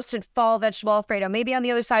ago. Roasted fall vegetable Alfredo, maybe on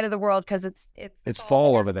the other side of the world because it's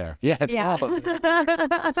fall over there. Yeah, it's fall over there.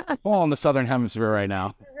 It's fall in the southern hemisphere right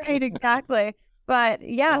now. Right, exactly. But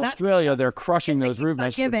yeah, in Australia, they're crushing those root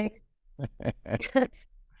vegetables.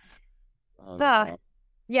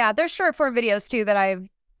 Yeah, there's short form videos too that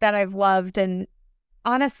I've loved. And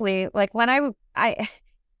honestly, like, when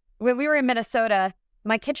when we were in Minnesota,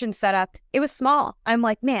 my kitchen setup, it was small. I'm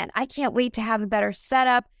like, man, I can't wait to have a better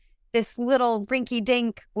setup. This little rinky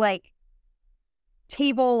dink like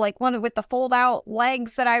table, like one with the fold out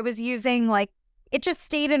legs that I was using, like, it just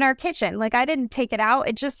stayed in our kitchen. Like, I didn't take it out.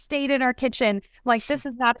 It just stayed in our kitchen. Like, this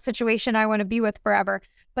is not a situation I want to be with forever.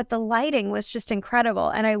 But the lighting was just incredible,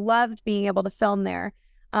 and I loved being able to film there.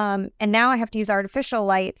 And now I have to use artificial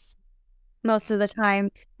lights most of the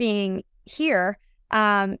time being here,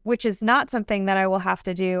 which is not something that I will have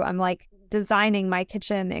to do. I'm like designing my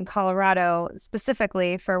kitchen in Colorado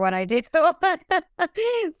specifically for what I do.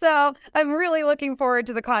 So I'm really looking forward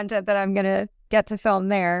to the content that I'm going to get to film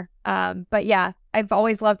there. But yeah, I've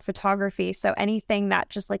always loved photography. So anything that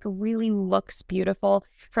just like really looks beautiful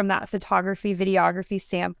from that photography, videography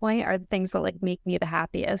standpoint are the things that like make me the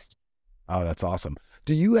happiest. Oh, that's awesome.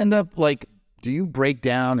 Do you end up do you break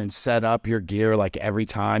down and set up your gear like every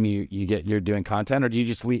time you're doing content, or do you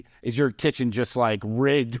just is your kitchen just like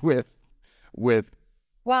rigged with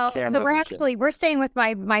well, so we're staying with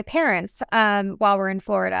my parents while we're in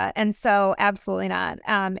Florida, and so absolutely not.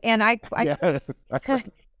 And I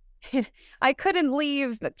I couldn't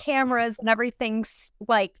leave the cameras and everything.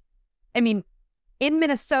 Like, I mean, in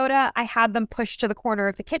Minnesota, I had them pushed to the corner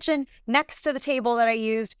of the kitchen next to the table that I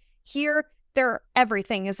used. Here,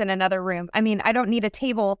 everything is in another room. I mean, I don't need a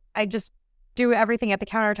table. I just do everything at the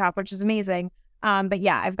countertop, which is amazing. But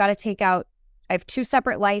yeah, I've got to take out. I have two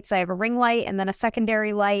separate lights. I have a ring light and then a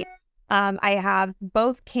secondary light. I have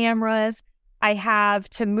both cameras. I have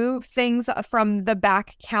to move things from the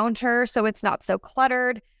back counter so it's not so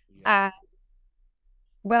cluttered.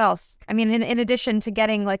 What else? I mean, in addition to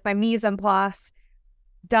getting like my mise en place,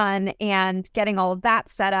 done and getting all of that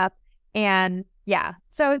set up. And yeah,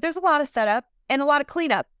 so there's a lot of setup and a lot of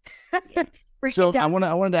cleanup. So I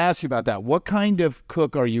wanted to ask you about that. What kind of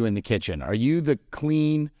cook are you in the kitchen? Are you the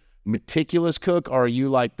clean, meticulous cook, or are you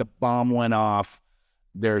like the bomb went off,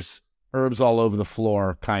 there's herbs all over the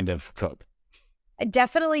floor kind of cook?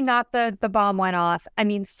 Definitely not the bomb went off. I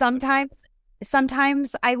mean, sometimes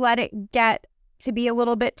I let it get to be a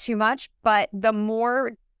little bit too much, but the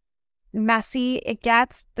more messy it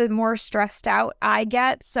gets, the more stressed out I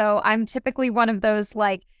get. So I'm typically one of those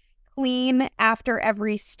like clean after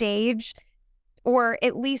every stage, or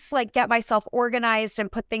at least like get myself organized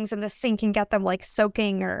and put things in the sink and get them like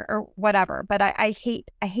soaking or whatever. But I hate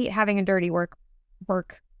having a dirty work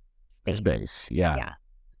space. Yeah.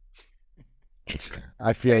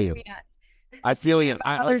 I feel you. I feel you.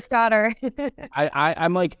 Mother's daughter.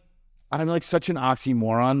 I'm like such an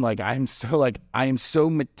oxymoron. Like I am so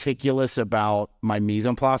meticulous about my mise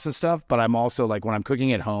en place and stuff, but I'm also like when I'm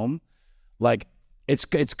cooking at home, like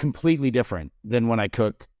it's completely different than when I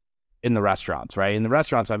cook in the restaurants, right? In the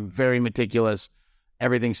restaurants, I'm very meticulous,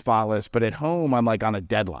 everything's spotless, but at home, I'm like on a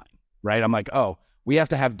deadline, right? I'm like, oh, we have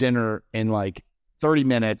to have dinner in like 30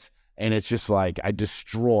 minutes, and it's just like I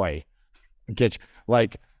destroy the kitchen.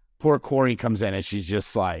 Like poor Corey comes in and she's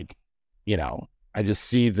just like, I just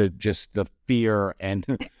see the fear and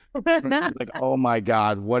she's like, oh my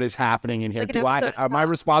God, what is happening in here? Am I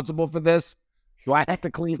responsible for this? Do I have to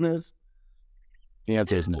clean this? The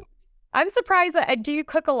answer is no. I'm surprised that do you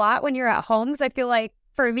cook a lot when you're at home? Because I feel like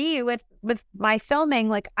for me with my filming,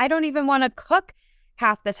 like I don't even want to cook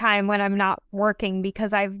half the time when I'm not working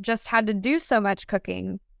because I've just had to do so much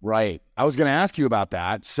cooking. Right. I was going to ask you about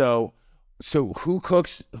that. So who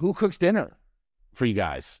cooks dinner for you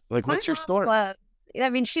guys? Like, what's your story? I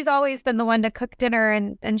mean, she's always been the one to cook dinner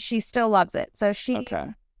and she still loves it. So she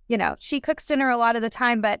cooks dinner a lot of the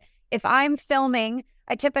time. But if I'm filming,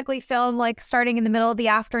 I typically film like starting in the middle of the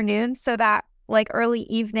afternoon so that like early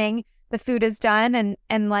evening, the food is done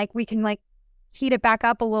and like we can like heat it back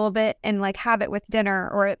up a little bit and like have it with dinner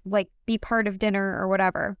or like be part of dinner or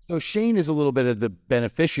whatever. So Shane is a little bit of the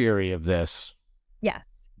beneficiary of this. Yes.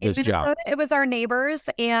 In Minnesota, it was our neighbors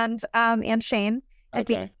and Shane.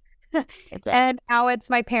 Okay. And now it's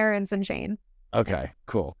my parents and Shane. Okay,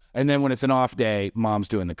 cool. And then when it's an off day, mom's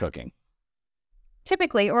doing the cooking.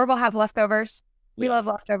 Typically, or we'll have leftovers. We love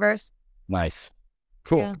leftovers. Nice.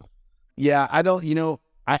 Cool. Yeah, I don't,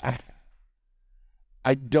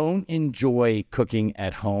 I don't enjoy cooking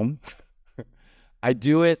at home. I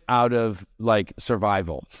do it out of like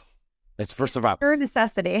survival. It's for survival. Pure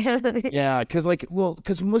necessity. Yeah,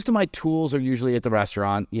 because most of my tools are usually at the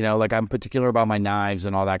restaurant. Like I'm particular about my knives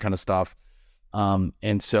and all that kind of stuff.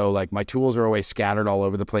 And so like my tools are always scattered all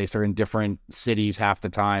over the place. They're in different cities half the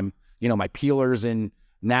time. My peeler's in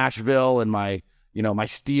Nashville and my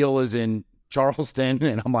steel is in Charleston,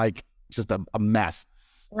 and I'm like just a mess.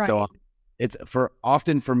 Right. So it's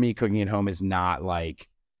often for me, cooking at home is not like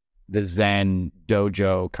the Zen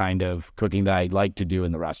dojo kind of cooking that I like to do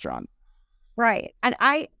in the restaurant. Right. And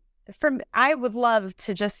I would love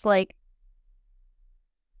to just like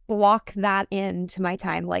block that into my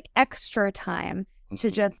time, like extra time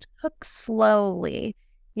to just cook slowly,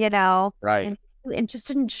 Right. And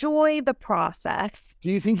just enjoy the process. Do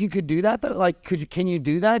you think you could do that though? Like, can you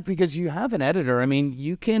do that? Because you have an editor. I mean,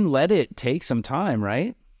 you can let it take some time,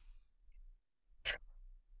 right?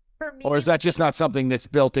 For me, or is that just not something that's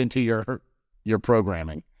built into your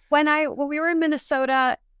programming? When we were in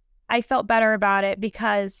Minnesota, I felt better about it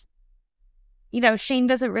because, Shane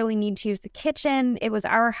doesn't really need to use the kitchen. It was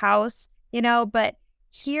our house, but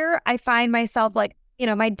here I find myself like,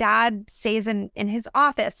 my dad stays in his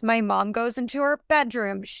office. My mom goes into her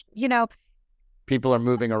bedroom, People are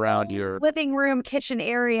moving around your living room, kitchen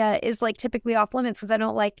area is like typically off limits because I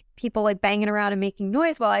don't like people like banging around and making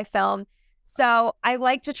noise while I film. So I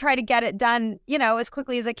like to try to get it done, as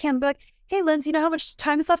quickly as I can. Be like, hey, Lindsay, you know how much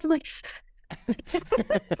time is left? I'm like, I'm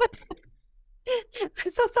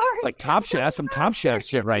so sorry. Like Top Chef, that's some Top Chef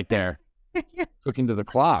shit right there. Yeah. Cooking to the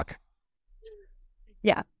clock.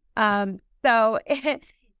 Yeah. So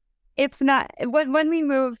it's not when we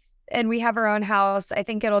move and we have our own house, I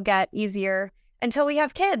think it'll get easier until we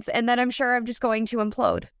have kids. And then I'm sure I'm just going to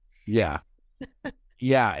implode. Yeah.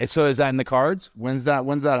 Yeah. So is that in the cards? When's that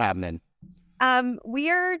happening? We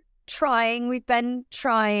are trying. We've been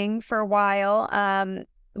trying for a while.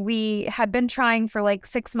 We had been trying for like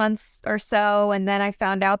 6 months or so. And then I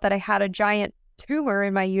found out that I had a giant tumor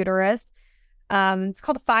in my uterus. It's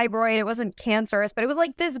called a fibroid. It wasn't cancerous, but it was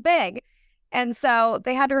like this big. And so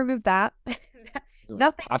they had to remove that.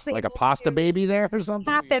 nothing Like a pasta baby there or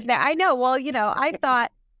something? happened there. I know. Well, I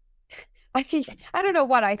thought, I don't know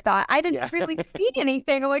what I thought. I didn't really see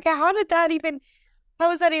anything. I'm like, how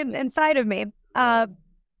was that inside of me? And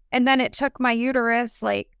then it took my uterus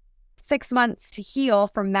like 6 months to heal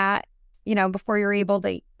from that, before you're able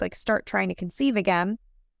to like start trying to conceive again.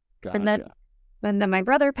 Gotcha. And then my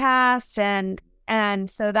brother passed, and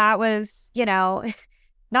so that was,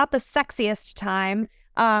 not the sexiest time.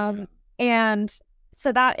 And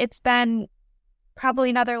so that it's been probably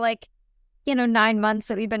another 9 months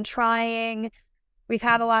that we've been trying. We've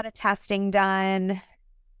had a lot of testing done.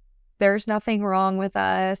 There's nothing wrong with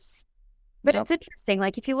us. But It's interesting.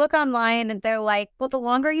 Like if you look online and they're like, well, the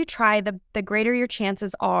longer you try, the greater your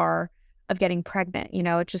chances are of getting pregnant.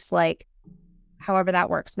 It's just like, however that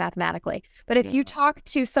works mathematically. But if you talk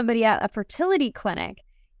to somebody at a fertility clinic,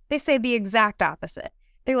 they say the exact opposite.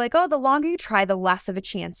 They're like, oh, the longer you try, the less of a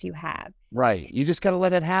chance you have. Right. You just got to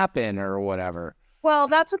let it happen or whatever. Well,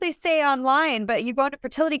 that's what they say online, but you go to a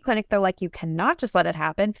fertility clinic, they're like, you cannot just let it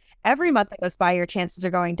happen. Every month that goes by, your chances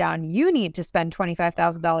are going down. You need to spend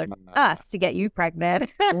 $25,000 on us to get you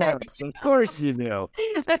pregnant. Of course you do.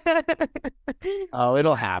 Oh,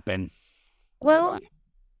 it'll happen. Well,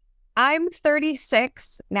 I'm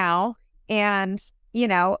 36 now and,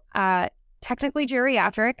 technically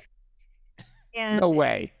geriatric. And no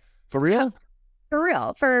way. For real? For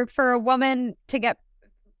real. For a woman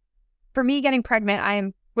for me getting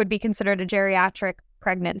pregnant, would be considered a geriatric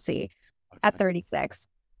pregnancy at 36.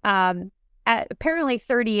 Apparently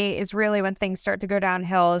 38 is really when things start to go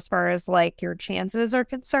downhill as far as like your chances are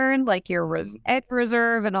concerned, like your egg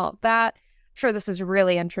reserve and all of that. I'm sure this is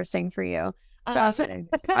really interesting for you. Fascinating.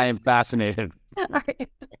 I am fascinated.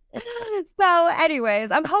 So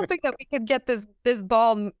anyways, I'm hoping that we can get this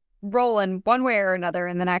ball rolling one way or another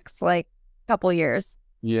in the next couple years.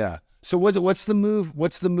 Yeah. So what's the move?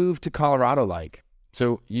 What's the move to Colorado like?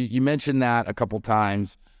 So you mentioned that a couple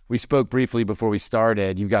times. We spoke briefly before we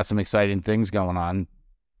started. You've got some exciting things going on.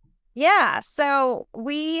 Yeah. So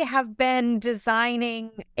we have been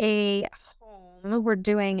designing a home. We're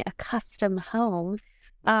doing a custom home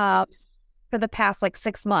for the past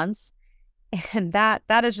 6 months. And that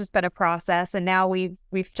has just been a process. And now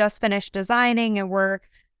we've just finished designing, and we're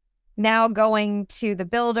now going to the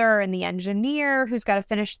builder and the engineer who's got to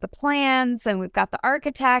finish the plans, and we've got the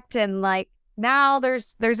architect, and now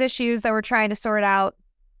there's issues that we're trying to sort out.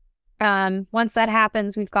 Once that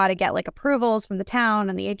happens, we've got to get approvals from the town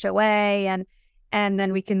and the HOA, and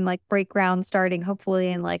then we can break ground starting hopefully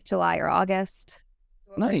in July or August.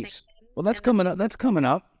 Nice. Well, that's coming up.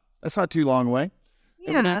 That's not too long away.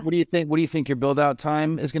 Yeah. What do you think your build out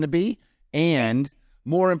time is going to be? And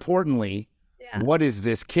more importantly, what is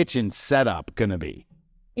this kitchen setup going to be?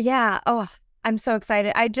 Yeah. Oh, I'm so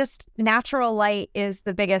excited. Natural light is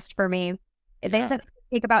the biggest for me. They said it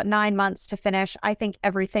take about 9 months to finish. I think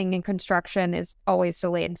everything in construction is always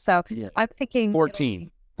delayed. So I'm thinking 14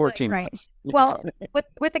 right. months. Well,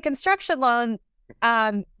 with the construction loan,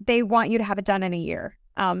 they want you to have it done in a year.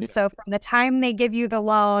 So from the time they give you the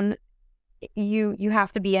loan, you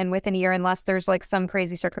have to be in within a year unless there's some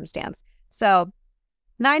crazy circumstance. So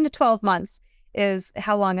 9 to 12 months is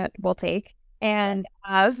how long it will take. And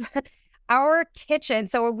our kitchen,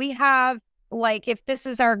 so we have if this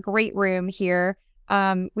is our great room here,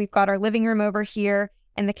 we've got our living room over here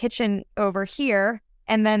and the kitchen over here.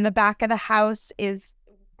 And then the back of the house is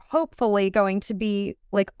hopefully going to be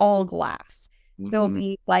all glass. There'll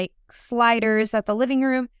be sliders at the living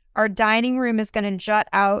room. Our dining room is going to jut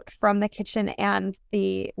out from the kitchen and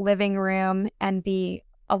the living room and be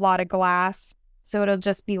a lot of glass. So it'll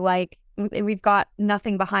just be we've got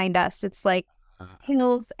nothing behind us. It's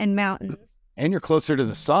hills and mountains. And you're closer to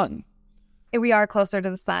the sun. We are closer to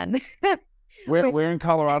the sun. Where in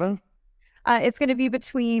Colorado? It's going to be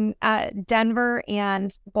between Denver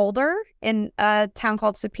and Boulder in a town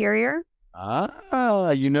called Superior.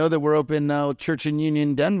 You know that we're open Church and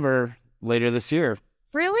Union Denver later this year.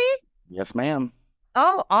 Really? Yes, ma'am.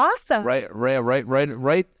 Oh, awesome. Right.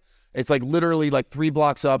 It's literally 3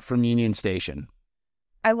 blocks up from Union Station.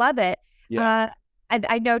 I love it. Yeah.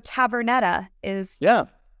 I know Tavernetta is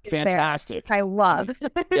fantastic. There, which I love.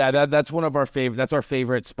 Yeah, that's one of our favorite. That's our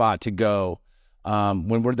favorite spot to go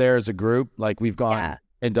when we're there as a group. We've gone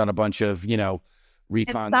and done a bunch of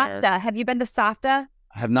recon and there. Have you been to SAFTA?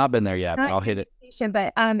 I have not been there yet, but I'll hit it.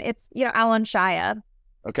 But it's Alan Shia.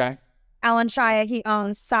 Okay. Alan Shia, he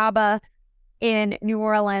owns Saba in New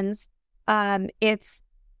Orleans. It's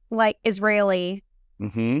Israeli.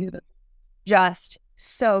 Mm-hmm. Just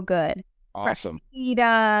so good. Awesome.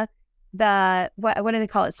 Pita, what do they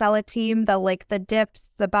call it? Salatim, the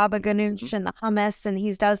dips, the baba ganoush and the hummus. And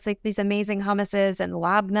he does these amazing hummuses and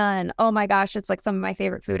labna. And oh my gosh, it's like some of my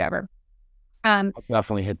favorite food ever. I'll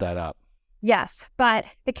definitely hit that up. Yes. But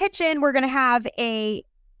the kitchen, we're going to have a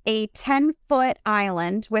 10-foot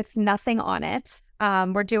island with nothing on it.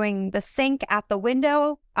 We're doing the sink at the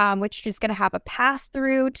window, which is going to have a pass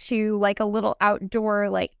through to like a little outdoor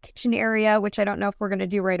like kitchen area, which I don't know if we're going to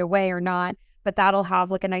do right away or not, but that'll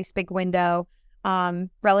have like a nice big window,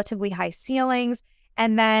 relatively high ceilings.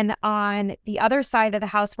 And then on the other side of the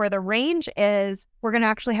house where the range is, we're going to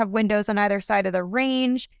actually have windows on either side of the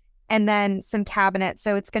range and then some cabinets.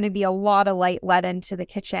 So it's going to be a lot of light let into the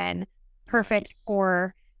kitchen. Perfect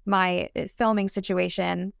for my filming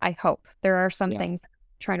situation. I hope there are some things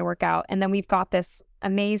trying to work out. And then we've got this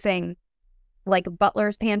amazing like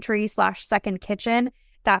butler's pantry / second kitchen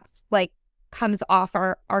that's like comes off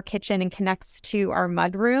our kitchen and connects to our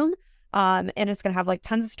mud room. And it's going to have like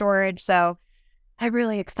tons of storage. So I'm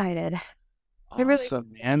really excited.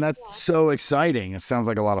 Awesome, man. That's so exciting. It sounds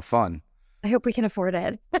like a lot of fun. I hope we can afford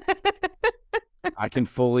it. I can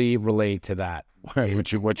fully relate to that,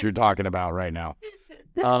 what you're talking about right now.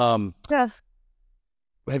 Yeah.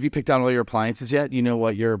 Have you picked out all your appliances yet? You know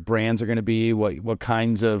what your brands are going to be? What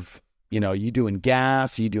kinds of, you doing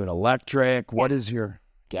gas? Are you doing electric? What is your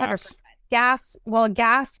gas? 100%.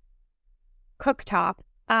 Gas cooktop.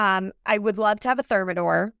 I would love to have a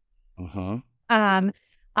thermidor. I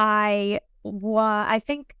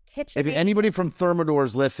think kitchen. If anybody from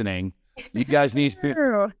Thermidor's listening, you guys need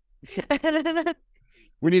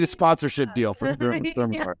we need a sponsorship deal for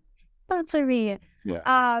Thermidor. Sponsor me.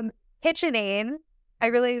 Yeah. KitchenAid.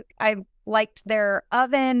 I liked their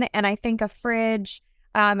oven and I think a fridge.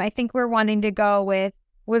 I think we're wanting to go with,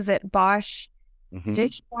 was it Bosch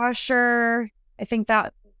dishwasher? I think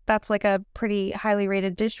that's like a pretty highly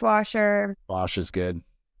rated dishwasher. Bosch is good.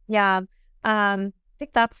 Yeah. I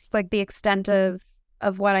think that's like the extent of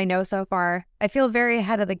what I know so far. I feel very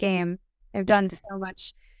ahead of the game. I've done so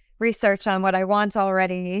much research on what I want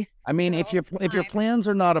already. I mean, if your plans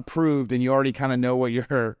are not approved and you already kind of know what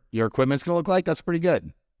your equipment's going to look like, that's pretty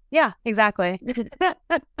good. Yeah, exactly.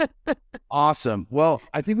 Awesome. Well,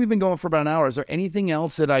 I think we've been going for about an hour. Is there anything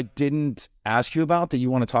else that I didn't ask you about that you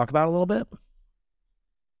want to talk about a little bit?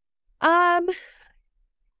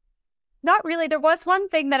 Not really. There was one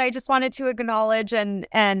thing that I just wanted to acknowledge and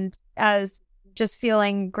as just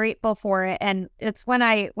feeling grateful for it. And it's when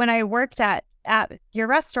I worked at your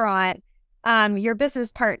restaurant, your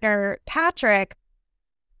business partner, Patrick,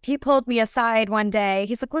 he pulled me aside one day.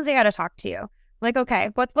 He's like, Lindsay, I got to talk to you. I'm like, okay,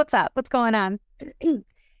 what's up? What's going on?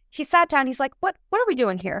 He sat down. He's like, what are we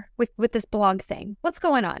doing here with this blog thing? What's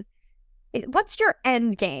going on? What's your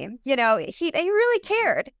end game? He really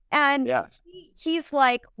cared. And he's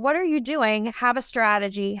like, what are you doing? Have a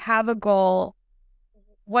strategy, have a goal.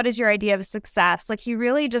 What is your idea of success? Like he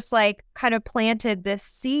really just like kind of planted this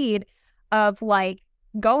seed of like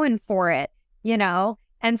going for it,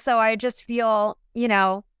 And so I just feel,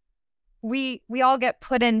 we all get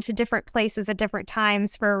put into different places at different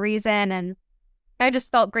times for a reason. And I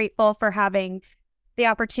just felt grateful for having the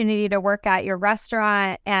opportunity to work at your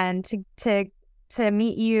restaurant and to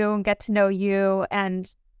meet you and get to know you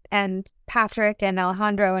and Patrick and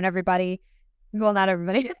Alejandro and everybody. Well, not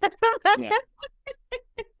everybody.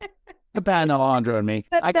 Pat, Alejandro, and me.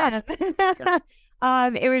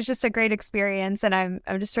 It was just a great experience, and I'm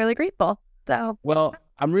just really grateful. So, well,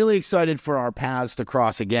 I'm really excited for our paths to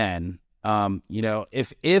cross again.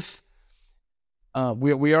 If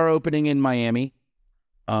we are opening in Miami.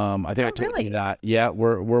 I think I told you that. Yeah,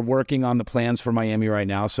 we're working on the plans for Miami right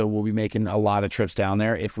now, so we'll be making a lot of trips down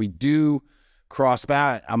there. If we do cross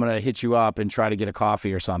back, I'm gonna hit you up and try to get a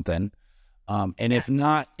coffee or something. And if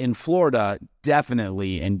not in Florida,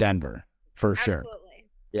 definitely in Denver for sure.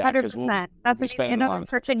 Yeah, 100%. That's another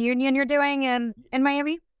Church and Union you're doing in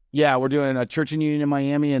Miami. Yeah, we're doing a Church and Union in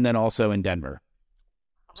Miami and then also in Denver.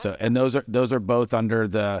 Awesome. So, and those are both under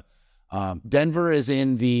the Denver is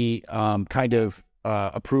in the kind of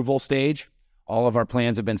approval stage. All of our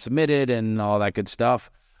plans have been submitted and all that good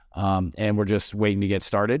stuff. And we're just waiting to get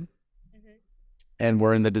started. And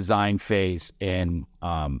we're in the design phase in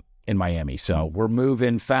Miami. So we're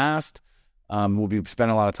moving fast. We'll be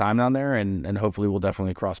spending a lot of time down there and hopefully we'll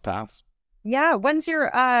definitely cross paths. Yeah. When's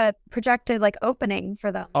your projected like opening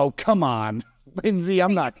for them? Oh, come on, Lindsay.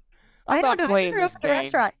 I'm not playing this game.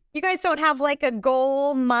 Restaurant. You guys don't have like a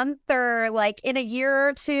goal month or like in a year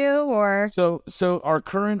or two or? So our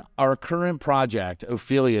current project,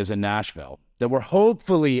 Ophelia, is in Nashville that we're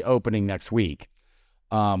hopefully opening next week.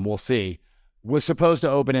 We'll see. Was supposed to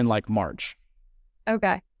open in like March.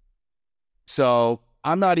 Okay. So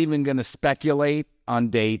I'm not even going to speculate on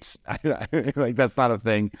dates. Like that's not a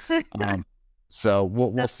thing. So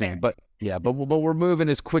we'll see. Fair. But yeah, but we're moving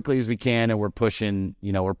as quickly as we can, and we're pushing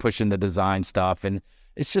the design stuff, and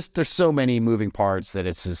it's just there's so many moving parts that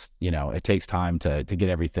it's just it takes time to get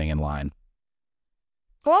everything in line.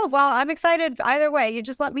 Cool. Well, I'm excited either way. You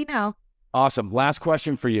just let me know. Awesome. Last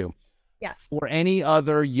question for you. Yes. For any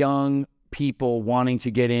other young people wanting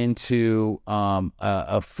to get into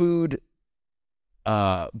a food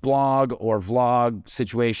blog or vlog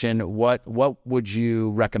situation, what would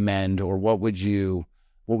you recommend, or what would you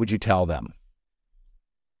tell them?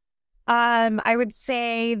 I would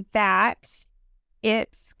say that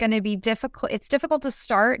it's going to be difficult. It's difficult to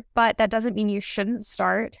start, but that doesn't mean you shouldn't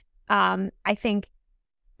start. I think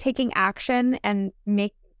taking action and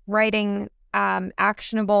writing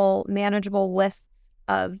actionable, manageable lists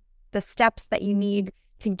of the steps that you need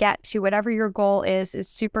to get to whatever your goal is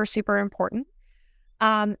super, super important.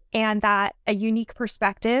 And that a unique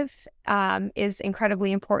perspective is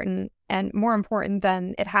incredibly important, and more important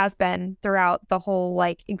than it has been throughout the whole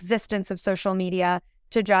existence of social media,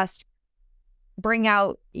 to just bring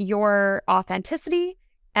out your authenticity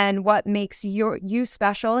and what makes you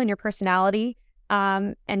special and your personality,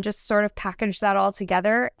 and just sort of package that all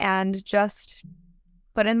together and just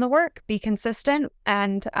put in the work, be consistent,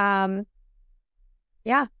 and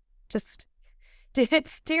just do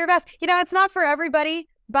your best. It's not for everybody,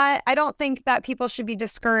 but I don't think that people should be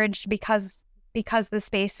discouraged because the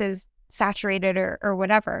space is saturated or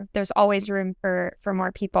whatever. There's always room for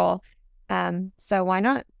more people. So why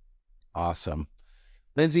not? Awesome.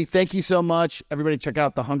 Lindsay, thank you so much. Everybody check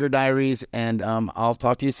out The Hunger Diaries, and I'll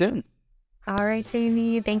talk to you soon. All right,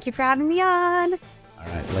 Jamie. Thank you for having me on. All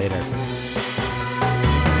right, later.